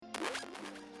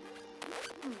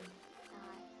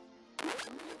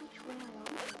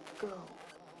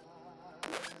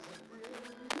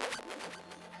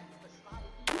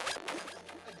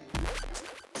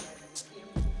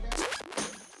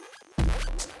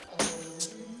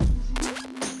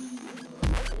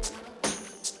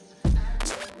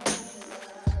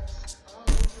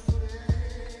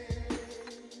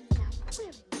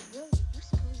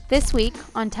This week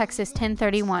on Texas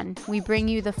 1031, we bring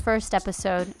you the first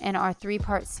episode in our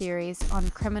three-part series on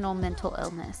criminal mental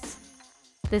illness.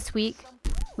 This week,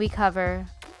 we cover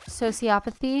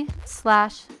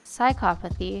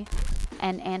sociopathy/psychopathy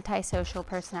and antisocial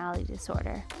personality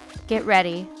disorder. Get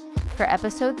ready for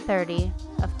episode 30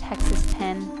 of Texas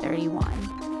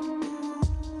 1031.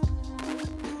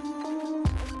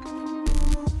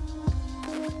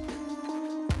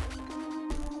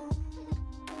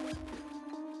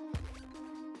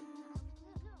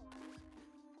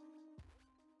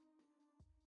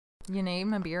 You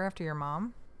name a beer after your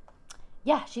mom?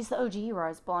 Yeah, she's the OG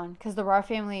Rahr's Blonde because the Rahr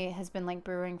family has been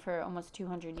brewing for almost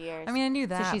 200 years. I mean, I knew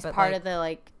that. So she's part of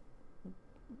the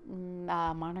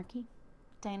monarchy,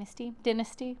 dynasty.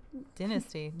 Dentistry?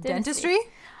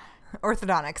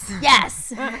 Orthodontics.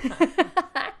 Yes.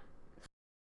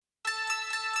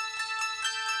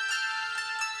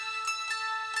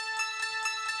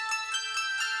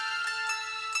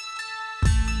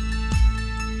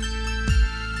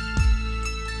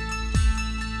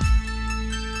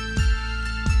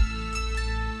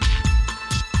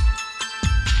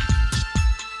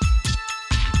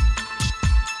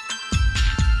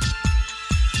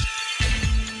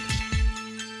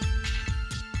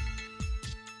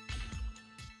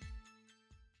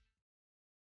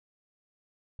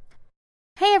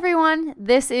 Hey everyone,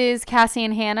 this is Cassie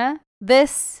and Hannah.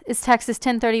 This is Texas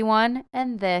 1031,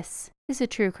 and this is a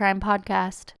true crime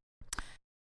podcast.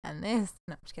 And this,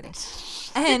 no, I'm just kidding.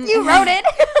 And you wrote it.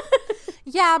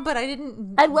 Yeah, but I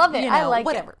didn't. I love it. I like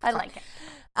whatever. it. I like it.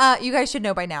 You guys should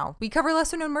know by now. We cover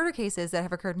lesser known murder cases that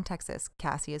have occurred in Texas.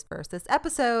 Cassie is first this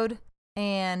episode,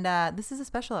 and this is a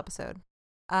special episode.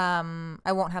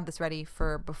 I won't have this ready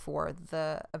for before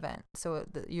the event, so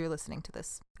you're listening to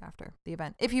this after the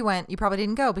event. If you went, you probably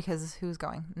didn't go because who's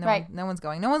going? No one's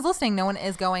going. No one's listening. No one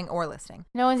is going or listening.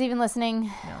 No one's even listening.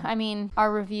 No. I mean,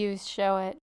 our reviews show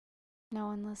it. No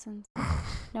one listens.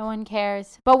 No one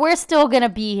cares. But we're still gonna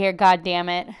be here. God damn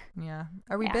it. Yeah.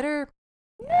 Are we bitter?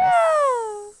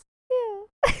 Yes.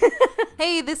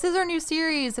 Hey, this is our new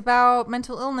series about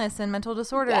mental illness and mental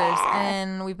disorders,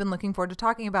 and we've been looking forward to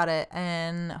talking about it,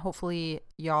 and hopefully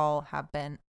y'all have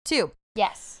been too.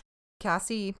 Yes.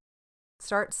 Cassie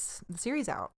starts the series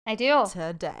out. I do.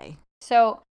 Today.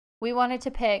 So we wanted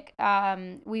to pick,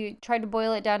 we tried to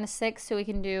boil it down to 6 so we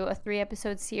can do a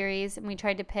 3-episode series, and we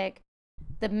tried to pick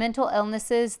the mental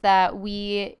illnesses that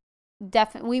we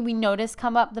notice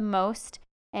come up the most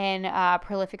in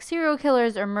prolific serial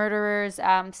killers or murderers,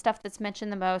 stuff that's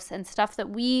mentioned the most, and stuff that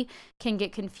we can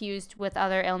get confused with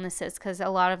other illnesses because a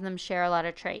lot of them share a lot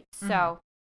of traits. Mm-hmm. So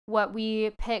what we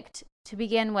picked to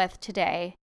begin with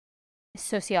today is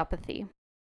sociopathy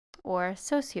or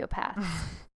sociopath.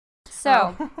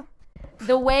 So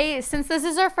the way, since this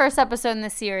is our first episode in the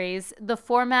series, the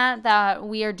format that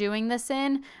we are doing this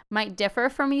in might differ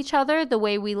from each other, the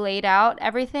way we laid out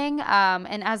everything.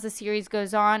 And as the series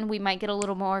goes on, we might get a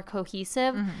little more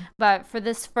cohesive. Mm-hmm. But for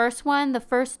this first one, the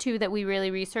first 2 that we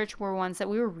really researched were ones that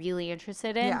we were really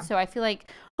interested in. Yeah. So I feel like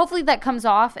hopefully that comes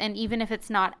off. And even if it's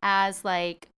not as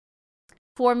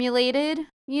formulated,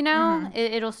 mm-hmm.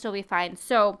 it'll still be fine.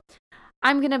 So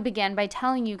I'm going to begin by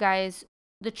telling you guys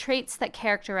the traits that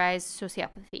characterize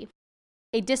sociopathy: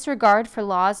 a disregard for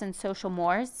laws and social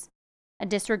mores, a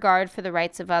disregard for the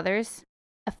rights of others,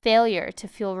 a failure to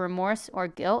feel remorse or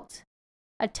guilt,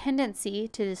 a tendency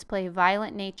to display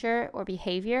violent nature or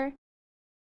behavior.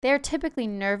 They are typically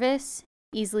nervous,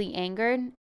 easily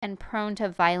angered, and prone to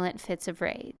violent fits of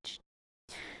rage.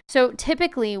 So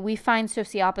typically we find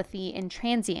sociopathy in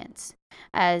transients,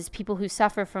 as people who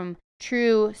suffer from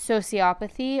true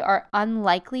sociopathy are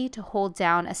unlikely to hold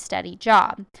down a steady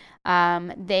job.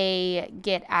 They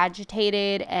get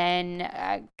agitated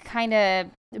and kind of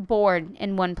bored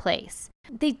in one place.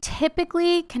 They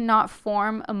typically cannot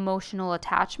form emotional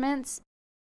attachments,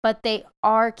 but they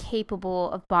are capable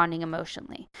of bonding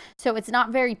emotionally. So it's not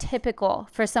very typical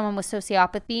for someone with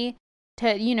sociopathy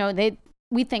to,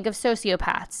 we think of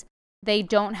sociopaths. They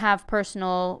don't have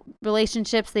personal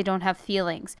relationships. They don't have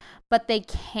feelings, but they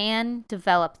can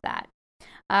develop that.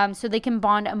 So they can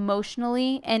bond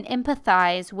emotionally and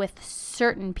empathize with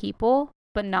certain people,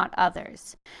 but not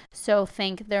others. So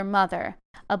think their mother,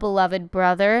 a beloved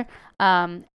brother,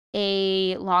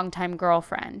 a longtime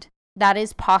girlfriend. That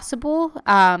is possible.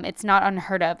 It's not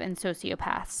unheard of in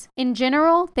sociopaths. In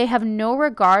general, they have no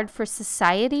regard for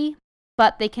society,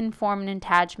 but they can form an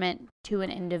attachment to an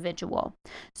individual.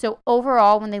 So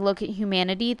overall, when they look at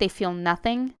humanity, they feel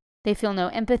nothing. They feel no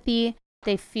empathy.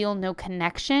 They feel no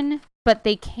connection but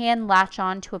they can latch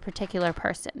on to a particular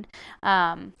person.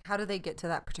 How do they get to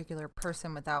that particular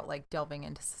person without like delving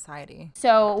into society?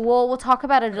 So we'll talk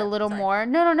about it Okay, a little sorry. more.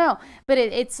 No. But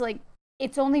it's like,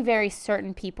 it's only very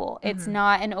certain people. It's Mm-hmm.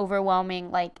 not an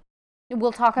overwhelming, like,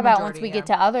 we'll talk about once Majority, we get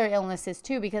to other illnesses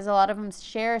too, because a lot of them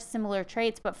share similar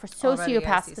traits. But for Already, I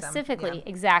sociopaths see some. specifically, Yeah.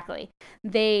 exactly,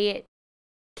 they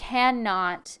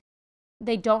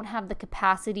don't have the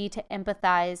capacity to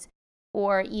empathize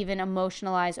or even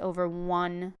emotionalize over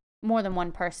more than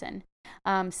one person.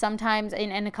 Sometimes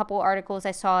in a couple articles,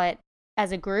 I saw it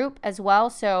as a group as well.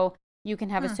 So you can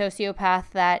have a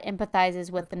sociopath that empathizes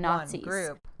with the Nazis. One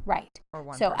group. Right. Or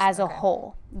one so person. as a Okay.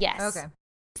 whole, yes. Okay.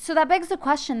 So that begs the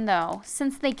question, though,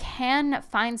 since they can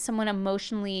find someone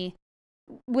emotionally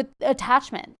with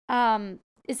attachment,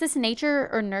 is this nature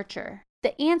or nurture?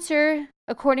 The answer,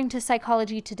 according to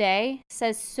Psychology Today,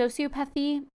 says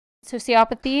sociopathy,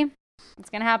 it's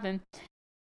going to happen,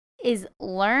 is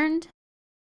learned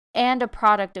and a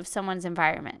product of someone's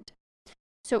environment.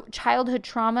 So childhood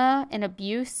trauma and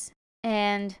abuse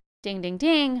and ding, ding,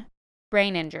 ding,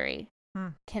 brain injury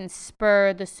can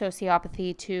spur the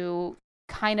sociopathy to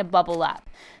kind of bubble up.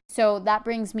 So that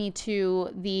brings me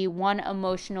to the one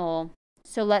emotional.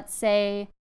 So let's say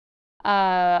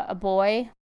a boy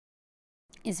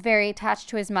is very attached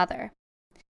to his mother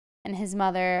and his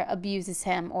mother abuses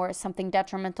him or something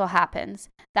detrimental happens.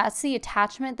 That's the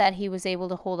attachment that he was able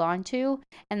to hold on to,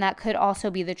 and that could also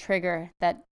be the trigger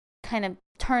that kind of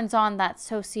turns on that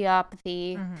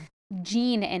sociopathy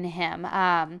gene in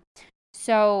him.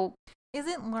 So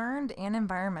isn't learned and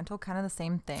environmental kind of the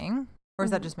same thing? Or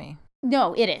is that just me?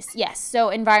 No, it is. Yes. So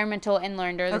environmental and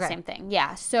learned are the Okay. same thing.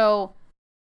 Yeah. So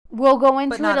we'll go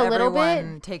into But not it a little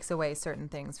everyone bit. takes away certain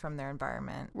things from their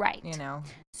environment. Right. You know?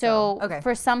 So okay.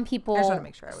 For some people, I just wanted to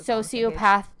make sure I was on the same page.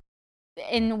 sociopath,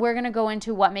 and we're going to go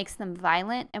into what makes them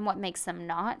violent and what makes them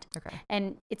not. Okay.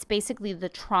 And it's basically the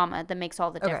trauma that makes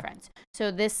all the Okay. difference.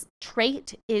 So this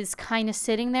trait is kind of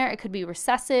sitting there. It could be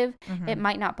recessive. Mm-hmm. It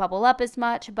might not bubble up as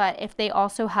much, but if they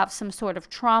also have some sort of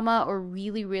trauma or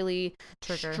really, really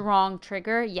strong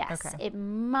trigger, yes, it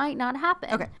might not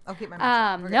happen. Okay. I'll keep my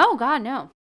mouth shut. Okay. No, God, no.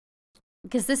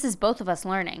 Because this is both of us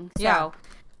learning. So Yeah.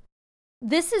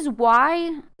 this is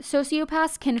why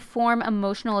sociopaths can form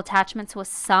emotional attachments with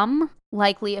some,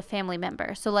 likely a family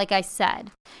member. So like I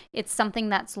said, it's something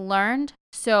that's learned.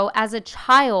 So as a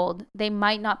child, they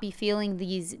might not be feeling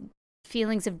these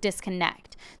feelings of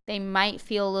disconnect. They might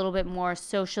feel a little bit more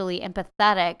socially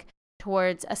empathetic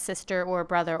towards a sister or a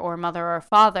brother or a mother or a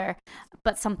father,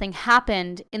 but something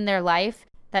happened in their life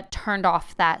that turned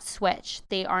off that switch.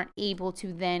 They aren't able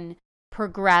to then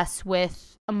progress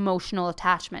with emotional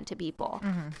attachment to people.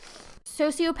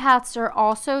 Sociopaths are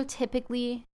also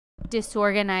typically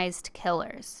disorganized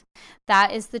killers.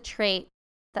 That is the trait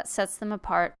that sets them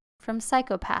apart from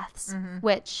psychopaths,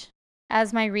 which,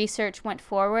 as my research went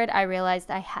forward, I realized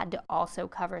I had to also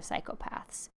cover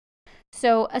psychopaths.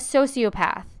 So a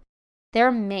sociopath,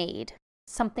 they're made.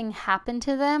 Something happened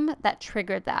to them that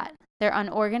triggered that. They're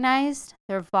unorganized,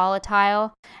 they're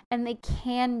volatile, and they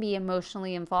can be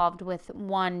emotionally involved with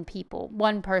one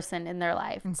person in their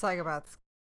life. And psychopaths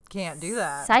can't do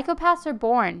that. Psychopaths are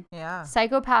born. Yeah.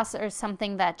 Psychopaths are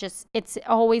something that it's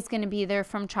always going to be there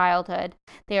from childhood.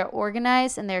 They are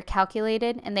organized and they're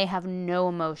calculated and they have no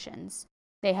emotions.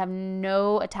 They have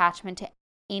no attachment to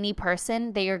any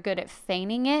person. They are good at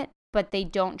feigning it, but they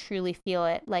don't truly feel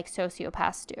it like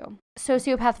sociopaths do.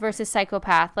 Sociopath versus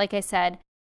psychopath, like I said,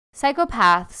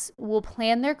 psychopaths will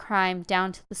plan their crime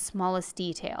down to the smallest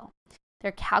detail.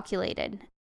 They're calculated,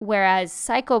 whereas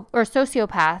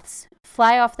sociopaths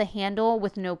fly off the handle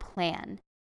with no plan.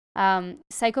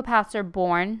 Psychopaths are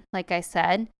born, like I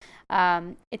said.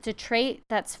 It's a trait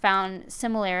that's found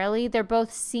similarly. They're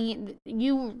both seen.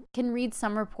 You can read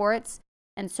some reports,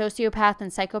 and sociopath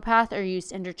and psychopath are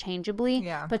used interchangeably.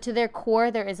 Yeah. But to their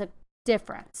core, there is a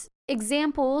difference.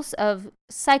 Examples of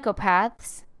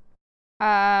psychopaths. Do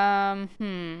I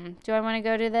want to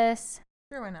go to this?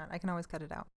 Sure, why not? I can always cut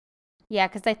it out. Yeah,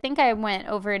 because I think I went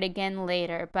over it again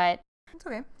later, but It's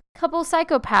okay. couple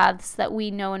psychopaths that we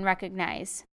know and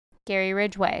recognize. Gary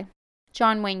Ridgway,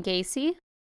 John Wayne Gacy.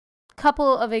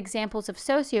 Couple of examples of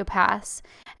sociopaths,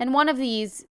 and one of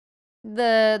these,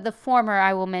 the former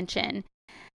I will mention,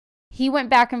 he went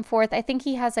back and forth. I think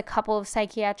he has a couple of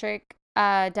psychiatric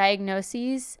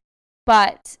diagnoses,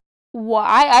 but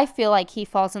I feel like he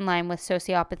falls in line with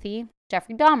sociopathy.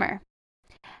 Jeffrey Dahmer.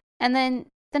 And then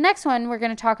the next one we're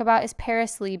going to talk about is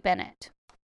Paris Lee Bennett.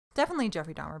 Definitely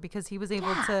Jeffrey Dahmer, because he was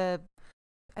able to,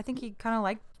 I think he kind of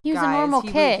liked He was guys. a normal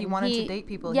kid. He wanted to date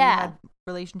people. Yeah. He had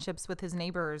relationships with his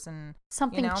neighbors and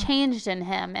something changed in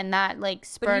him, and that like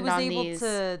spurred on these. But he was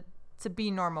able to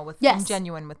be normal with and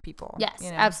genuine with people. Yes,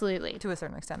 absolutely. To a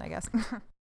certain extent, I guess.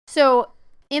 So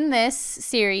in this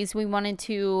series, we wanted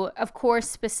to, of course,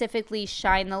 specifically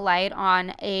shine the light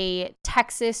on a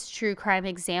Texas true crime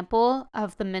example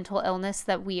of the mental illness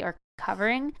that we are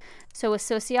covering. So with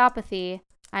sociopathy,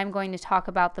 I'm going to talk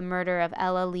about the murder of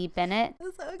Ella Lee Bennett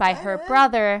by her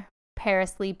brother,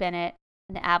 Paris Lee Bennett,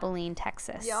 in Abilene,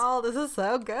 Texas. Y'all, this is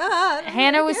so good.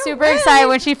 Hannah was super excited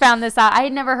when she found this out. I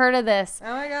had never heard of this.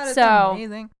 Oh my God, it's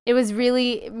amazing. It was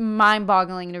really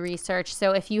mind-boggling to research.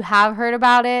 So if you have heard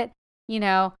about it,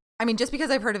 I mean, just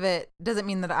because I've heard of it doesn't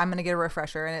mean that I'm going to get a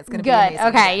refresher and it's going to be amazing. Good.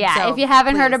 Okay, yeah. So, if you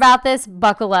haven't heard about this,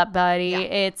 buckle up, buddy. Yeah.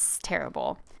 It's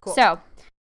terrible. Cool. So,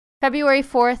 February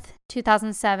 4th,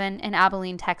 2007 in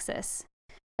Abilene, Texas.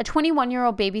 A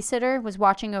 21-year-old babysitter was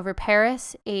watching over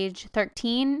Paris, age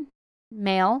 13,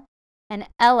 male, and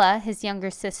Ella, his younger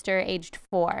sister, aged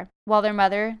 4, while their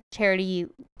mother, Charity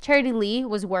Lee,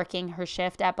 was working her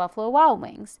shift at Buffalo Wild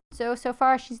Wings. So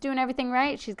far, she's doing everything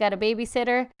right. She's got a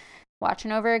babysitter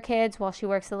watching over her kids while she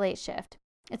works the late shift.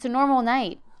 It's a normal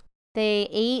night. They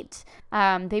ate.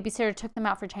 Babysitter took them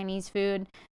out for Chinese food.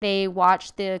 They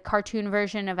watched the cartoon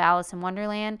version of Alice in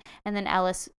Wonderland, and then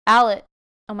Ella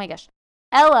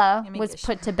was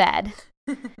put to bed.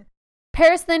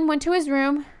 Paris then went to his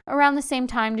room around the same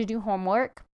time to do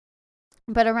homework.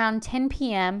 But around 10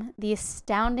 p.m., the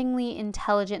astoundingly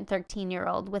intelligent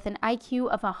 13-year-old with an IQ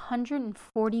of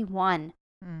 141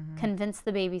 convinced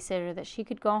the babysitter that she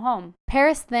could go home.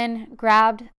 Paris then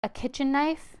grabbed a kitchen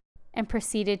knife and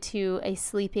proceeded to a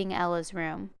sleeping Ella's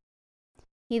room.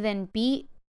 He then beat,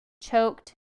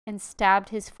 choked, and stabbed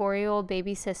his 4-year-old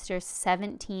baby sister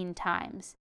 17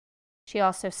 times. She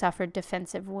also suffered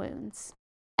defensive wounds.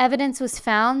 Evidence was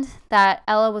found that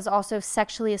Ella was also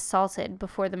sexually assaulted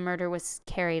before the murder was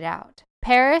carried out.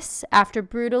 Paris, after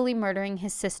brutally murdering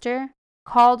his sister,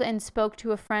 called and spoke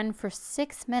to a friend for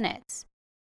 6 minutes.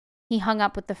 He hung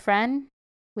up with the friend,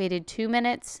 waited 2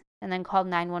 minutes, and then called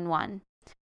 911.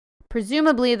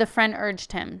 Presumably, the friend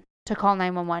urged him to call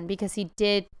 911 because he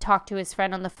did talk to his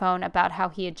friend on the phone about how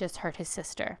he had just hurt his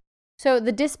sister. So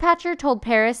the dispatcher told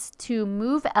Paris to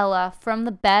move Ella from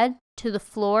the bed to the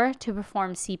floor to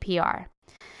perform CPR.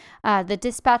 The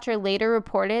dispatcher later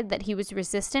reported that he was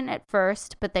resistant at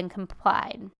first, but then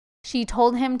complied. She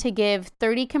told him to give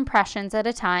 30 compressions at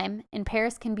a time, and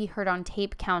Paris can be heard on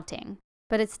tape counting.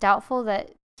 But it's doubtful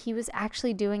that he was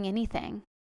actually doing anything.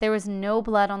 There was no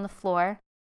blood on the floor.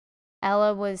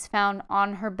 Ella was found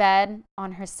on her bed,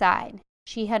 on her side.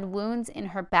 She had wounds in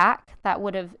her back that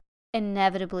would have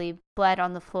inevitably bled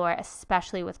on the floor,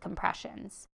 especially with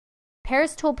compressions.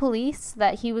 Paris told police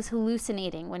that he was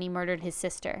hallucinating when he murdered his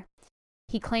sister.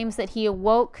 He claims that he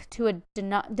awoke to a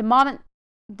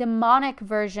demonic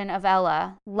version of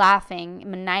Ella, laughing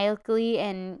maniacally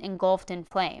and engulfed in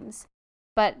flames.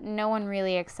 But no one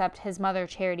really except his mother,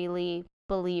 Charity Lee,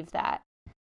 believed that,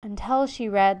 until she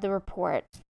read the report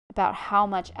about how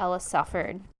much Ella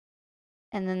suffered,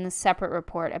 and then the separate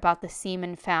report about the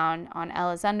semen found on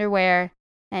Ella's underwear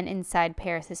and inside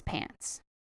Paris's pants.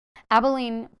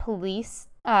 Abilene Police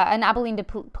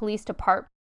Department.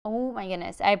 Oh my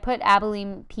goodness. I put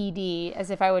Abilene PD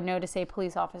as if I would know to say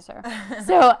police officer.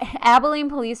 So, Abilene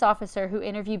police officer who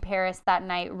interviewed Paris that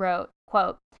night wrote,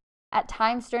 quote, "At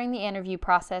times during the interview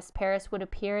process, Paris would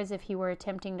appear as if he were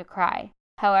attempting to cry.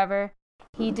 However,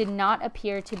 he did not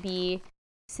appear to be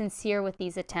sincere with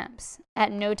these attempts.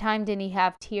 At no time did he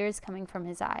have tears coming from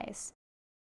his eyes."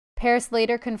 Paris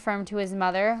later confirmed to his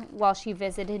mother while she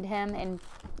visited him in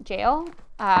jail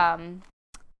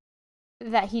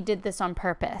that he did this on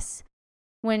purpose.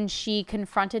 When she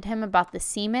confronted him about the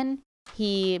semen,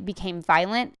 he became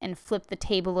violent and flipped the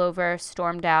table over,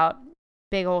 stormed out.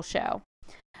 Big ol' show.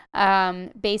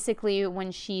 Basically,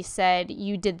 when she said,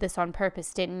 "You did this on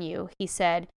purpose, didn't you?" he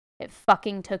said, "It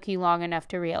fucking took you long enough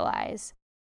to realize."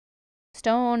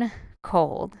 Stone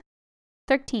cold.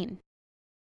 13.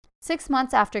 6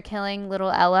 months after killing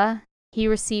little Ella, he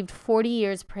received 40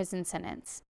 years prison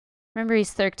sentence. Remember,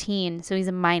 he's 13, so he's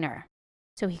a minor.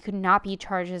 So he could not be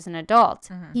charged as an adult.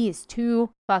 Mm-hmm. He is too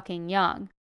fucking young.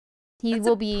 That's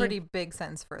a pretty big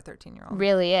sentence for a 13-year-old.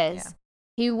 Really is. Yeah.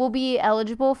 He will be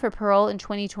eligible for parole in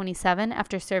 2027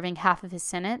 after serving half of his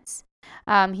sentence.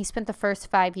 He spent the first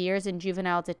 5 years in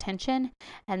juvenile detention,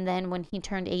 and then when he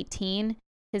turned 18,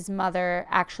 his mother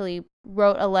actually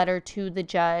wrote a letter to the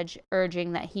judge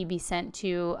urging that he be sent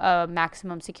to a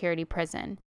maximum security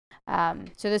prison.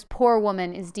 So this poor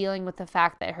woman is dealing with the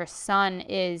fact that her son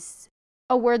is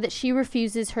a word that she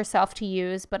refuses herself to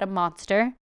use, but a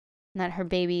monster. and that her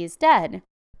baby is dead.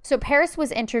 So Paris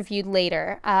was interviewed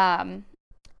later.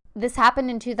 This happened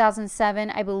in 2007.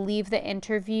 I believe the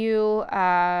interview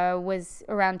was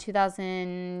around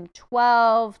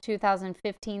 2012,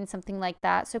 2015, something like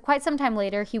that. So quite some time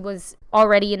later, he was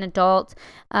already an adult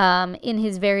in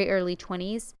his very early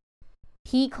 20s.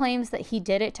 He claims that he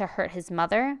did it to hurt his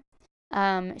mother.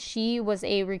 She was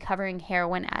a recovering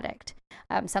heroin addict,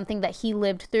 something that he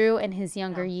lived through in his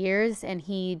younger years, and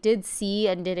he did see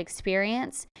and did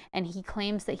experience, and he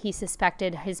claims that he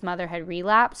suspected his mother had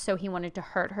relapsed, so he wanted to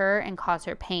hurt her and cause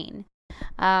her pain.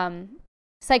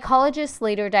 Psychologists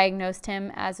later diagnosed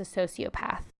him as a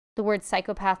sociopath. The word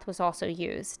psychopath was also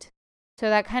used. So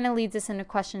that kind of leads us into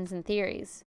questions and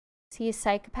theories. Is he a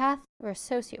psychopath or a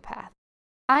sociopath?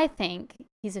 I think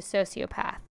he's a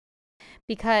sociopath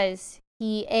because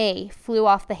he, flew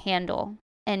off the handle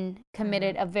and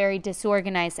committed a very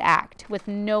disorganized act with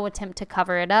no attempt to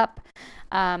cover it up,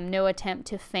 no attempt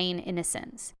to feign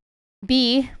innocence.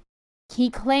 B, he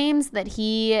claims that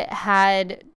he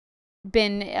had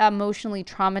been emotionally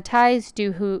traumatized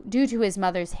due to his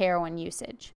mother's heroin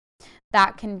usage.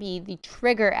 That can be the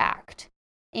trigger act.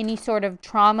 Any sort of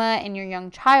trauma in your young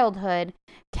childhood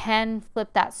can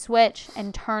flip that switch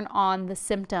and turn on the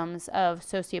symptoms of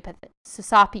sociopathy.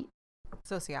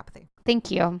 Thank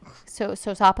you. So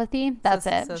sociopathy. That's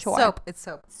it. Sure. Soap. It's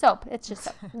soap. Soap. It's just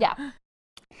soap. Yeah.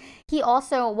 He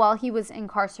also, while he was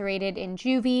incarcerated in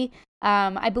juvie,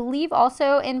 I believe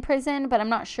also in prison, but I'm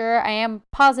not sure. I am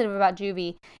positive about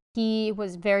juvie. He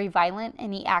was very violent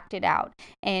and he acted out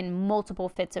in multiple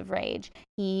fits of rage.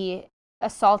 He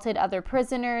assaulted other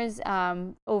prisoners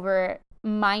over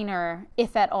minor,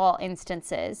 if at all,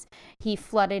 instances. He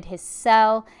flooded his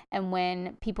cell, and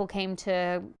when people came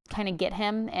to kind of get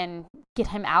him and get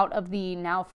him out of the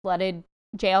now flooded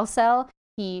jail cell,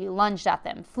 he lunged at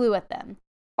them, flew at them.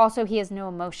 Also, he has no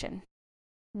emotion.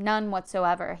 None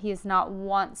whatsoever. He has not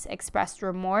once expressed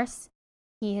remorse.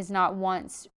 He has not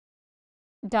once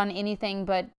done anything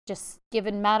but just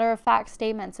given matter-of-fact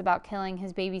statements about killing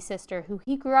his baby sister, who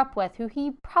he grew up with, who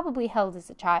he probably held as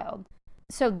a child.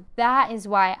 So that is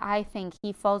why I think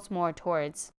he falls more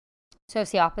towards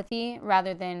sociopathy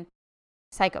rather than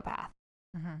psychopath.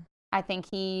 Mm-hmm. I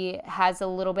think he has a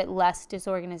little bit less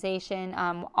disorganization,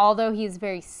 although he's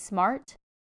very smart,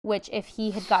 which if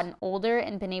he had gotten older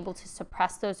and been able to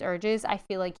suppress those urges, I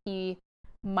feel like he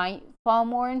might fall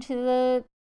more into the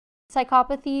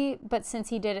psychopathy, but since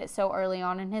he did it so early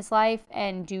on in his life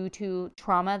and due to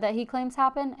trauma that he claims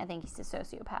happened, I think he's a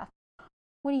sociopath.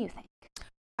 What do you think?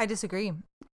 I disagree.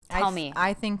 Tell me.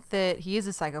 I think that he is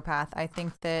a psychopath. I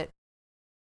think that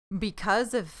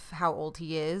because of how old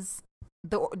he is,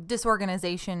 the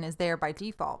disorganization is there by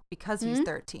default because he's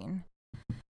 13.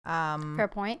 Fair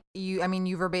point.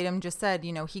 You verbatim just said,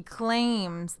 he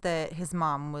claims that his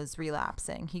mom was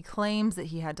relapsing. He claims that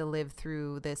he had to live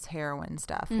through this heroin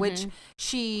stuff, which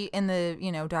she in the,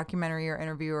 documentary or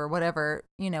interview or whatever,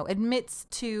 admits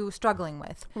to struggling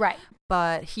with. Right.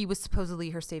 But he was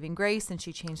supposedly her saving grace and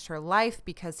she changed her life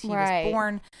because he was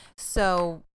born.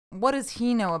 So what does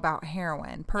he know about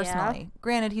heroin personally? Yeah.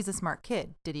 Granted, he's a smart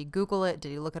kid. Did he Google it?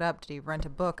 Did he look it up? Did he rent a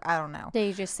book? I don't know. Did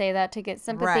he just say that to get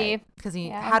sympathy? Right. Because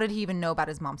how did he even know about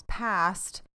his mom's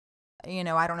past?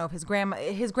 I don't know if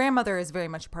his grandmother is very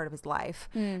much a part of his life.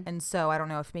 And so I don't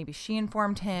know if maybe she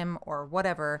informed him or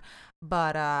whatever.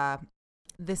 But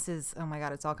this is, oh my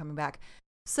God, it's all coming back.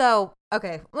 So,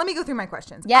 okay, let me go through my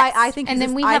questions. Yes. I think he's a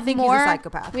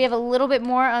psychopath. We have a little bit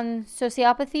more on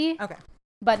sociopathy. Okay.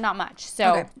 But not much.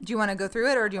 So, okay. Do you want to go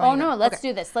through it or do you want to? Oh, no, let's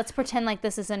do this. Let's pretend like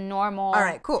this is a normal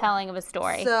telling of a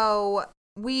story. So,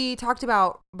 we talked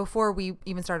about, before we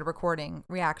even started recording,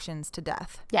 reactions to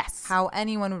death. Yes. How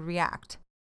anyone would react.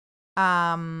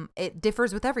 It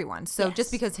differs with everyone. So,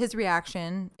 just because his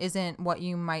reaction isn't what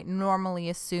you might normally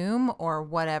assume or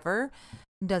whatever,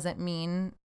 doesn't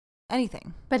mean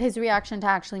anything. But his reaction to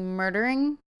actually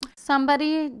murdering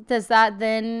somebody, does that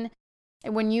then...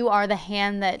 When you are the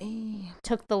hand that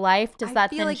took the life, does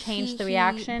that then change the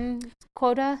reaction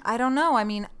quota? I don't know.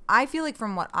 I feel like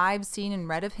from what I've seen and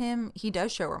read of him, he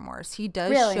does show remorse. He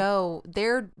does show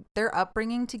their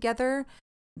upbringing together.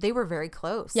 They were very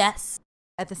close. Yes.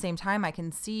 At the same time, I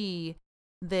can see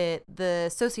that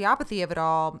the sociopathy of it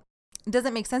all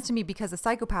doesn't make sense to me because a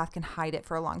psychopath can hide it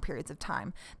for long periods of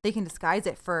time. They can disguise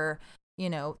it for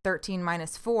 13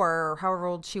 minus 4 or however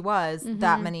old she was,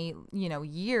 that many,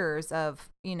 years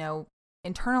of,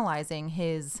 internalizing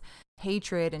his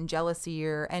hatred and jealousy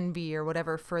or envy or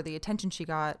whatever for the attention she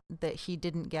got that he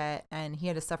didn't get. And he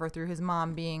had to suffer through his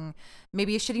mom being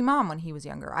maybe a shitty mom when he was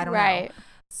younger. I don't know.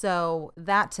 So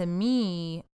that to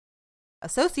me a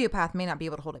sociopath may not be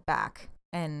able to hold it back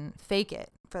and fake it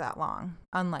for that long,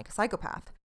 unlike a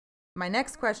psychopath. My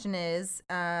next question is,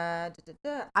 I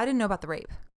didn't know about the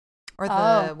rape or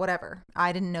the whatever.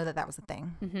 I didn't know that was a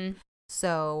thing. Mm-hmm.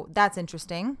 So that's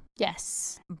interesting.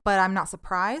 Yes. But I'm not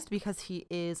surprised because he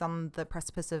is on the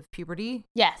precipice of puberty.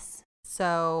 Yes.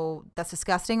 So that's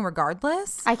disgusting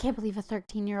regardless. I can't believe a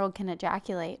 13-year-old can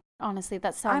ejaculate. Honestly,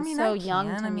 that sounds so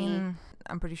young to me.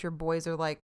 I'm pretty sure boys are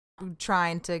like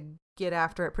trying to get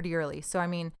after it pretty early. So, I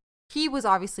mean, he was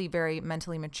obviously very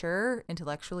mentally mature,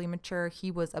 intellectually mature. He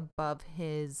was above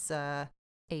his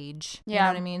age. You know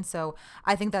what I mean? So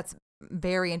I think that's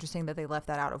very interesting that they left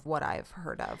that out of what I've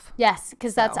heard of. Yes,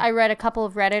 because I read a couple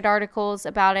of Reddit articles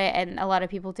about it, and a lot of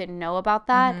people didn't know about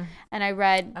that. Mm-hmm. And I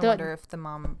wonder if the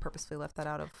mom purposely left that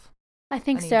out of. I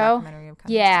think so.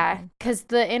 Yeah, because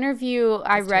the interview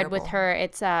I read with her,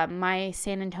 it's My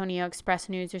San Antonio Express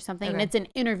News or something. Okay. And it's an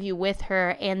interview with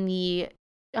her, and the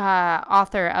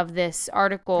author of this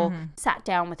article sat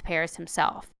down with Paris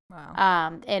himself.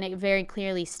 Wow. And it very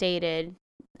clearly stated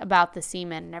about the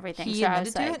semen and everything. He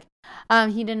admitted to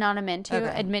it? He did not admit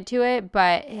to it,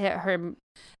 but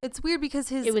it's weird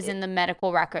because it was in the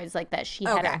medical records like that she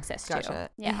had access to.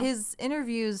 Yeah. His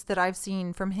interviews that I've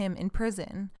seen from him in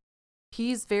prison,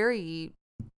 he's admitting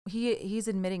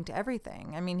to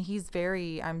everything. I mean, he's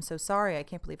very, I'm so sorry. I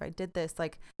can't believe I did this.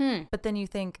 Like, but then you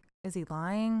think, is he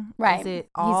lying? Right. Is it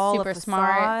all he's super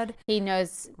smart. He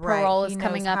knows parole is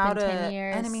coming up in 10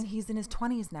 years. And I mean, he's in his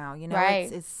 20s now, you know,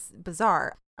 it's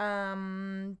bizarre.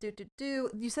 You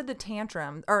said the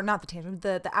tantrum, or not the tantrum,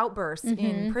 the outbursts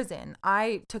in prison.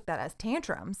 I took that as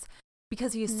tantrums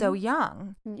because he is so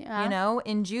young. Yeah. You know,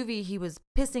 in juvie, he was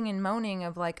pissing and moaning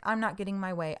of like, I'm not getting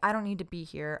my way. I don't need to be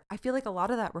here. I feel like a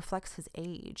lot of that reflects his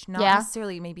age, not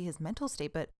necessarily maybe his mental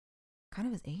state, but kind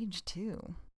of his age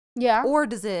too. Yeah. Or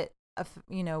does it,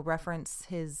 reference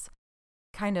his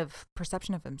kind of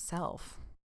perception of himself?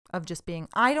 Of just being,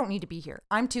 I don't need to be here.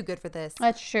 I'm too good for this.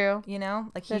 That's true. You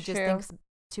know? Like, he just thinks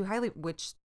too highly,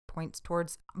 which points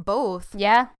towards both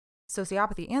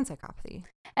sociopathy and psychopathy.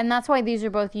 And that's why these are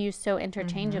both used so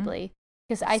interchangeably.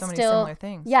 Because many similar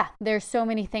things. Yeah, there's so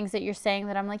many things that you're saying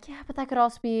that I'm like, yeah, but that could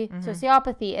also be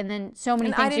sociopathy. And then so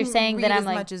many things you're saying that I'm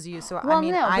like, much as you. So well, I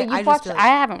mean, no, but I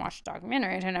haven't watched the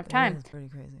documentary. I didn't have time. It's pretty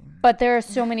crazy. But there are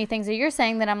so many things that you're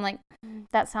saying that I'm like,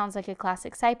 that sounds like a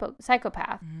classic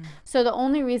psychopath. So the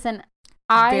only reason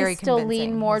I still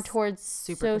lean more towards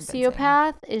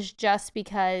sociopath is just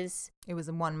because it was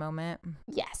in one moment.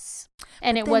 Yes.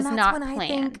 And it was not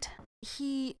planned.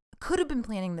 He could have been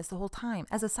planning this the whole time.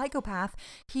 As a psychopath,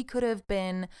 he could have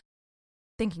been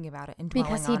thinking about it and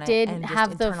dwelling because he did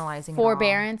have the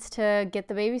forbearance to get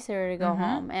the babysitter to go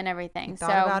home and everything. He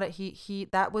thought about it. He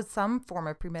that was some form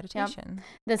of premeditation. Yep.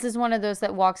 This is one of those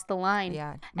that walks the line.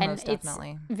 Yeah, and most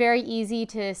definitely. It's very easy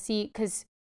to see because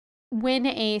when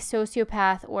a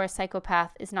sociopath or a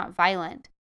psychopath is not violent,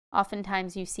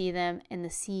 oftentimes you see them in the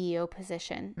CEO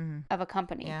position of a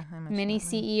company. Yeah, many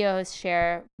CEOs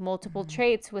share multiple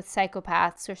traits with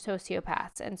psychopaths or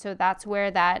sociopaths. And so that's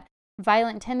where that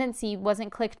violent tendency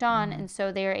wasn't clicked on. And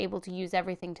so they are able to use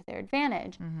everything to their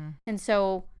advantage. And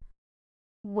so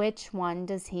which one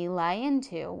does he lie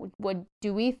into?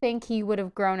 Do we think he would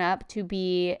have grown up to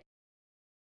be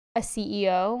a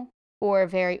CEO or a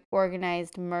very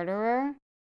organized murderer?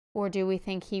 Or do we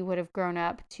think he would have grown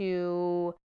up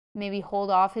to maybe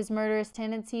hold off his murderous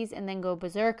tendencies and then go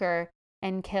berserker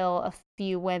and kill a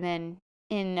few women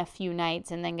in a few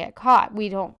nights and then get caught? We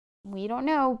don't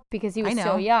know because he was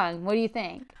so young. What do you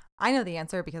think? I know the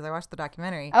answer because I watched the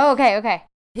documentary. Oh, okay.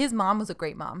 His mom was a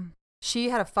great mom. She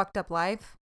had a fucked up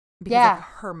life because of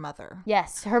her mother.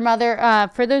 Yes, her mother,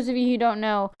 for those of you who don't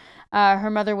know, her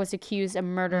mother was accused of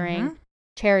murdering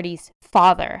Charity's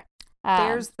father.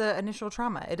 There's the initial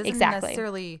trauma. It doesn't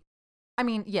necessarily, I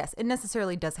mean, yes, it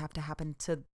necessarily does have to happen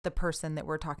to the person that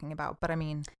we're talking about, but I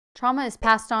mean, trauma is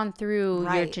passed on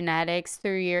through your genetics,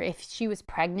 if she was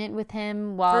pregnant with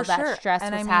him while that stress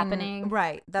was happening.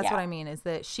 Right. That's what I mean, is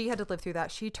that she had to live through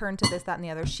that. She turned to this, that, and the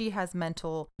other. She has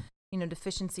mental, not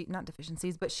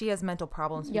deficiencies, but she has mental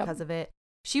problems because of it.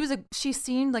 She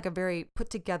seemed like a very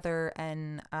put together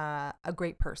and a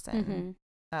great person.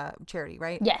 Charity,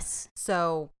 right? Yes.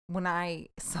 So when I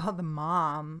saw the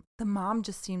mom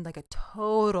just seemed like a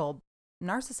total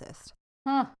narcissist.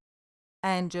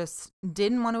 And just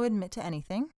didn't want to admit to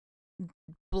anything,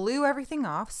 blew everything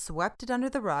off, swept it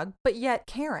under the rug, but yet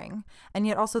caring, and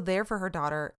yet also there for her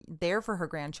daughter, there for her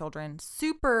grandchildren,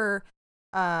 super,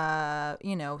 sad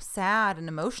and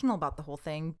emotional about the whole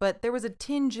thing, but there was a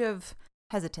tinge of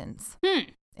hesitance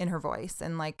in her voice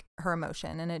and like her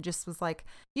emotion. And it just was like,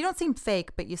 you don't seem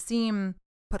fake, but you seem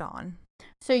put on.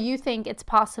 So you think it's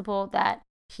possible that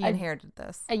he inherited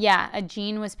this? A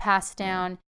gene was passed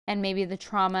down, and maybe the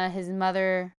trauma his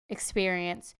mother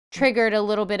experienced triggered a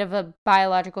little bit of a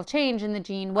biological change in the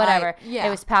gene, whatever. It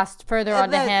was passed further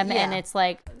on to him, and it's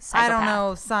like psychopath. I don't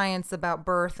know science about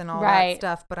birth and all that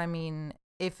stuff, but I mean,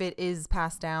 if it is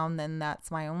passed down, then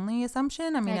that's my only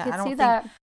assumption. I mean, I don't think that.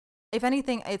 If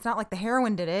anything, it's not like the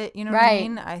heroine did it. You know what I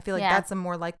mean? I feel like that's a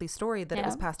more likely story that it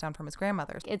was passed down from his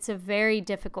grandmother. It's a very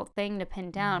difficult thing to pin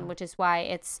down, which is why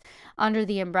it's under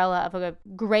the umbrella of a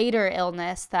greater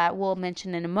illness that we'll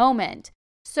mention in a moment.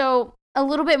 So a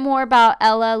little bit more about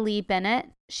Ella Lee Bennett.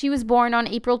 She was born on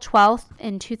April 12th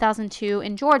in 2002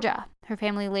 in Georgia. Her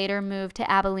family later moved to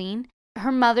Abilene.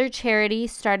 Her mother, Charity,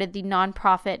 started the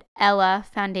nonprofit Ella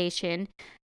Foundation.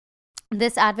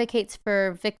 This advocates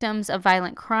for victims of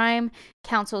violent crime,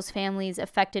 counsels families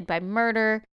affected by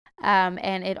murder,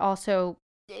 and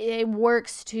it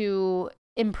works to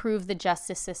improve the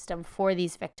justice system for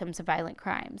these victims of violent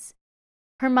crimes.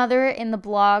 Her mother, in the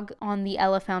blog on the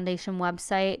Ella Foundation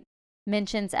website,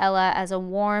 mentions Ella as a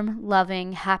warm,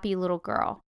 loving, happy little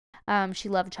girl. She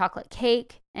loved chocolate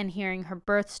cake and hearing her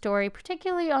birth story,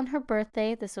 particularly on her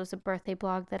birthday. This was a birthday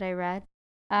blog that I read.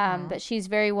 But she's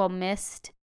very well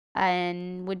missed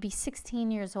and would be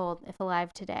 16 years old if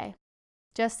alive today.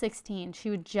 Just 16. She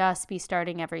would just be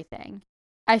starting everything.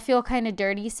 I feel kind of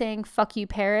dirty saying fuck you,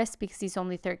 Paris, because he's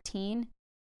only 13.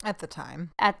 At the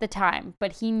time.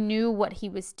 But he knew what he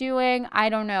was doing. I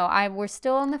don't know. We're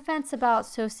still on the fence about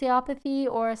sociopathy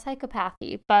or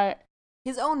psychopathy, but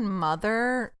his own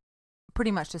mother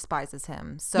pretty much despises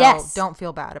him. So don't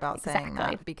feel bad about saying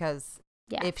that, because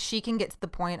if she can get to the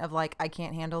point of like, I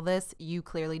can't handle this, you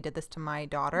clearly did this to my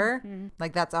daughter. Mm-hmm.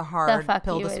 Like, that's a hard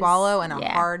pill to swallow and a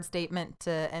hard statement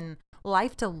and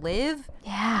life to live.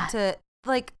 Yeah. To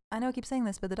like, I know I keep saying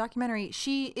this, but the documentary,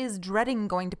 she is dreading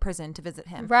going to prison to visit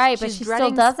him. Right, but she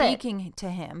still does it. Speaking to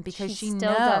him because she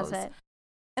still knows. Does it.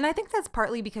 And I think that's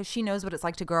partly because she knows what it's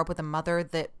like to grow up with a mother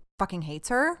that fucking hates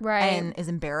her and is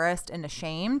embarrassed and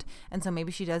ashamed. And so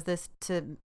maybe she does this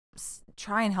to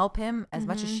try and help him as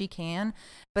much as she can,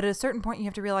 but at a certain point you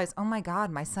have to realize, oh my god,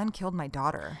 my son killed my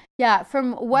daughter.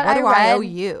 From what I read, I owe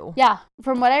you?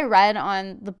 From what I read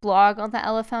on the blog on the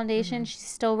Ella Foundation, she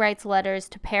still writes letters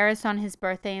to Paris on his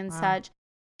birthday and such.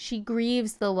 She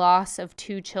grieves the loss of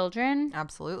 2 children.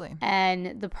 Absolutely.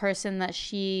 And the person that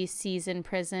she sees in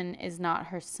prison is not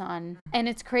her son. And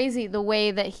it's crazy the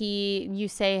way that you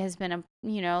say has been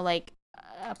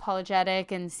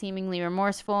apologetic and seemingly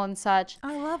remorseful and such.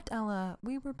 I loved Ella.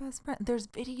 We were best friends. There's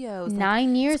videos.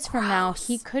 9 years from now,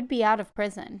 he could be out of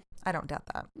prison. I don't doubt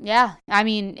that. Yeah. I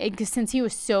mean, since he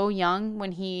was so young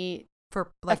when he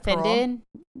offended.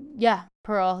 Pearl? Yeah,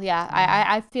 Pearl. Yeah.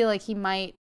 I feel like he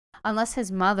might, unless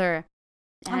his mother.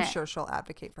 I'm sure she'll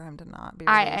advocate for him to not be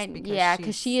released.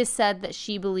 Because she has said that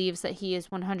she believes that he is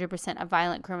 100% a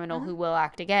violent criminal who will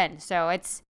act again. So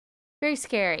it's very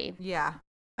scary. Yeah.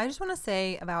 I just want to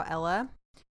say about Ella.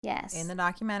 Yes. In the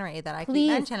documentary that I keep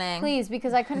mentioning. Please,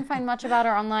 because I couldn't find much about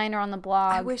her online or on the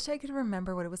blog. I wish I could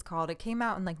remember what it was called. It came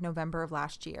out in like November of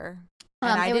last year.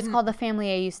 It was called The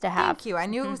Family I Used to Have. Thank you. I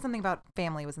knew it was something about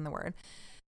family was in the word.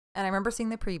 And I remember seeing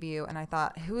the preview and I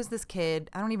thought, who is this kid?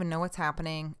 I don't even know what's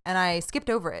happening. And I skipped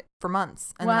over it for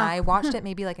months. And then I watched it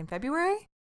maybe like in February.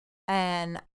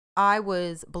 And I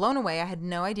was blown away. I had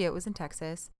no idea it was in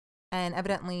Texas. And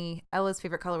evidently Ella's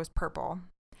favorite color was purple.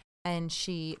 And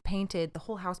she painted the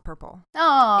whole house purple.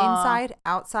 Oh, inside,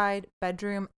 outside,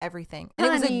 bedroom, everything. And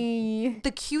it was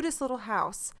the cutest little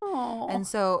house. Aww. And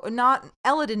so,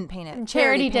 Ella didn't paint it.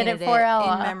 Charity did it for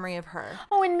Ella. In memory of her.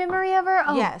 Oh, in memory of her?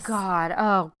 Oh, yes. God.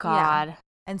 Oh, God. Yeah.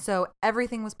 And so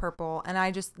everything was purple. And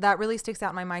that really sticks out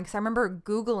in my mind because I remember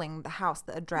Googling the house,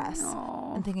 the address,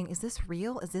 and thinking, is this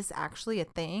real? Is this actually a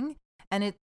thing?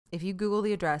 And if you Google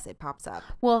the address, it pops up.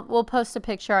 We'll post a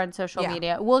picture on social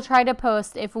media. We'll try to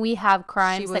post, if we have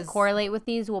crimes that correlate with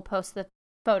these, we'll post the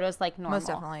photos like normal. Most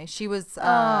definitely. She was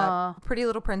a pretty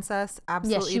little princess,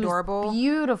 absolutely adorable. Was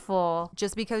beautiful.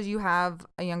 Just because you have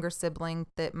a younger sibling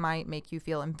that might make you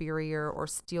feel inferior or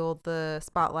steal the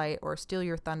spotlight or steal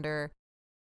your thunder,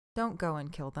 don't go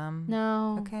and kill them.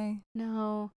 No. Okay?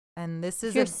 No. And this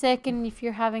is if you're sick and if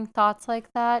you're having thoughts like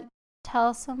that,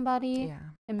 tell somebody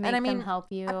and make them help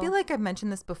you. I feel like I've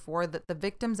mentioned this before, that the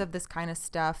victims of this kind of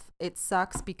stuff, it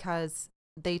sucks because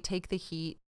they take the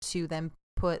heat to then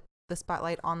put the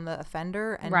spotlight on the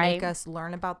offender and make us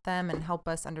learn about them and help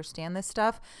us understand this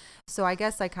stuff. So I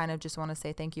guess I kind of just want to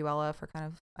say thank you, Ella, for kind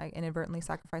of inadvertently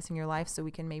sacrificing your life so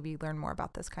we can maybe learn more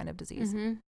about this kind of disease.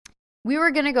 Mm-hmm. we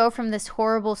were going to go from this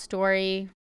horrible story,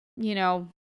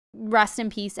 rest in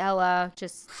peace, Ella.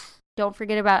 Just don't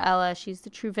forget about Ella. She's the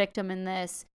true victim in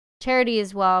this. Charity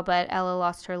as well, but Ella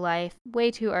lost her life way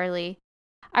too early.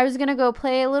 I was going to go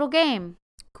play a little game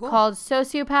called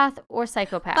Sociopath or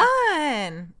Psychopath.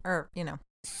 Fun!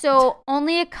 So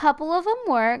only a couple of them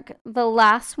work. The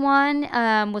last one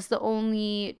was the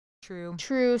only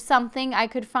true something I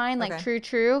could find, like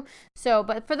true. So,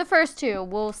 but for the first two,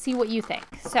 we'll see what you think.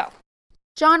 So,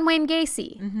 John Wayne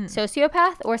Gacy,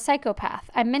 sociopath or psychopath?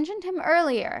 I mentioned him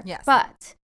earlier. Yes.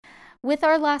 But with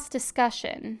our last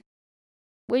discussion,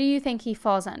 what do you think he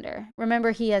falls under?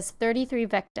 Remember, he has 33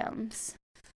 victims.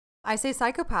 I say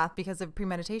psychopath because of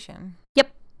premeditation.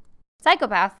 Yep.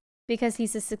 Psychopath because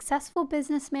he's a successful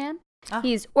businessman.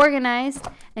 He's organized,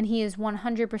 and he is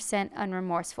 100%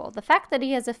 unremorseful. The fact that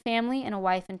he has a family and a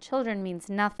wife and children means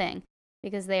nothing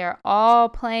because they are all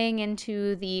playing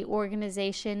into the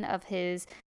organization of his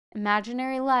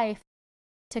imaginary life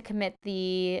to commit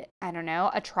the,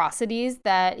 atrocities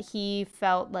that he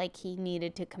felt like he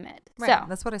needed to commit. Right, so,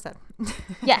 that's what I said.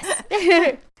 Yes.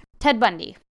 Ted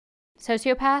Bundy,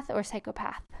 sociopath or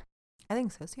psychopath? I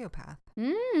think sociopath.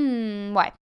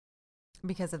 Why?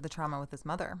 Because of the trauma with his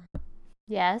mother.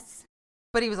 Yes.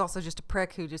 But he was also just a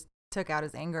prick who just took out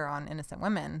his anger on innocent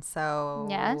women. So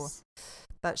yes,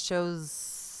 that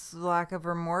shows lack of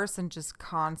remorse and just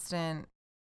constant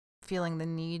feeling the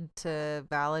need to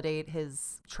validate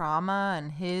his trauma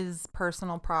and his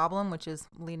personal problem, which is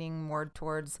leaning more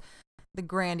towards the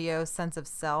grandiose sense of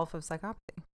self of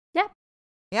psychopathy.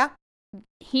 Yeah.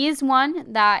 He's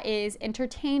one that is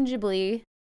interchangeably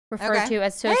referred to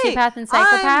as sociopath and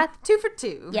psychopath. I'm 2 for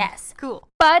 2. Yes. Cool.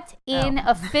 But in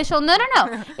official,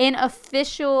 in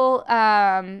official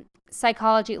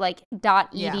psychology, like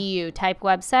 .edu type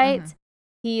websites,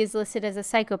 he is listed as a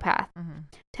psychopath.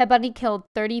 Ted Bundy killed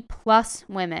 30 plus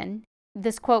women.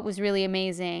 This quote was really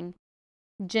amazing.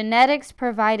 Genetics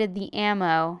provided the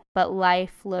ammo, but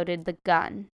life loaded the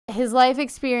gun. His life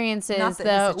experiences,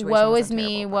 the woe is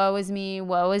me, woe is me,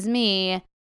 woe is me.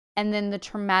 And then the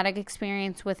traumatic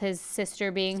experience with his sister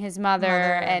being his mother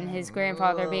and his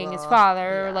grandfather being his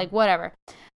father, or like whatever.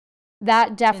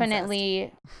 That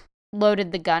definitely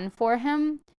loaded the gun for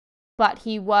him. But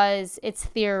it's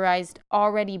theorized,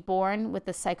 already born with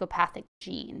the psychopathic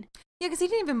gene. Yeah, because he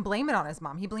didn't even blame it on his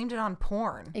mom. He blamed it on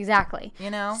porn. Exactly.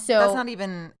 So that's not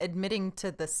even admitting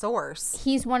to the source.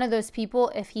 He's one of those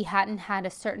people, if he hadn't had a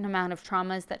certain amount of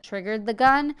traumas that triggered the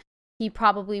gun, he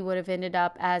probably would have ended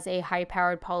up as a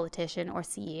high-powered politician or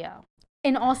CEO.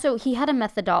 And also, he had a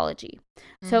methodology.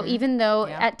 So even though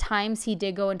at times he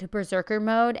did go into berserker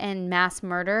mode and mass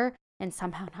murder and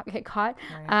somehow not get caught,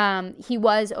 he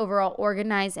was overall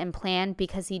organized and planned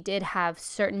because he did have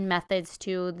certain methods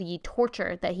to the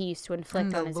torture that he used to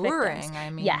inflict on his victims.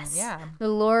 The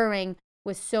luring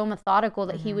was so methodical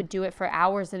that he would do it for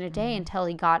hours in a day until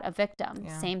he got a victim.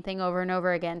 Same thing over and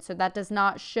over again. So that does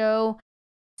not show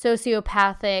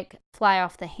sociopathic fly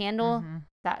off the handle.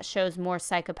 That shows more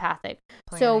psychopathic.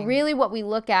 Planning. So really what we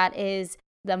look at is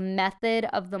the method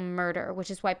of the murder,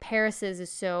 which is why Paris's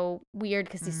is so weird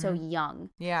because he's so young.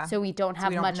 Yeah. So we don't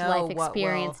have much life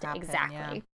experience.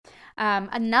 Exactly. Yeah.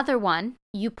 Another one,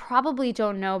 you probably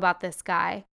don't know about this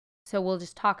guy, so we'll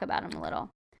just talk about him a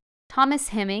little. Thomas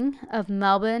Hemming of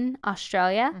Melbourne,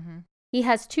 Australia. He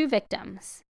has 2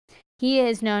 victims. He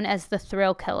is known as the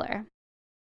thrill killer.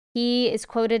 He is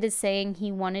quoted as saying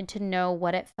he wanted to know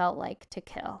what it felt like to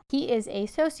kill. He is a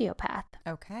sociopath.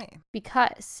 Okay.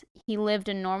 Because he lived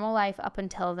a normal life up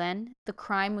until then. The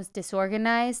crime was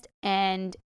disorganized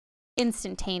and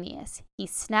instantaneous. He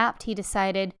snapped. He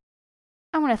decided,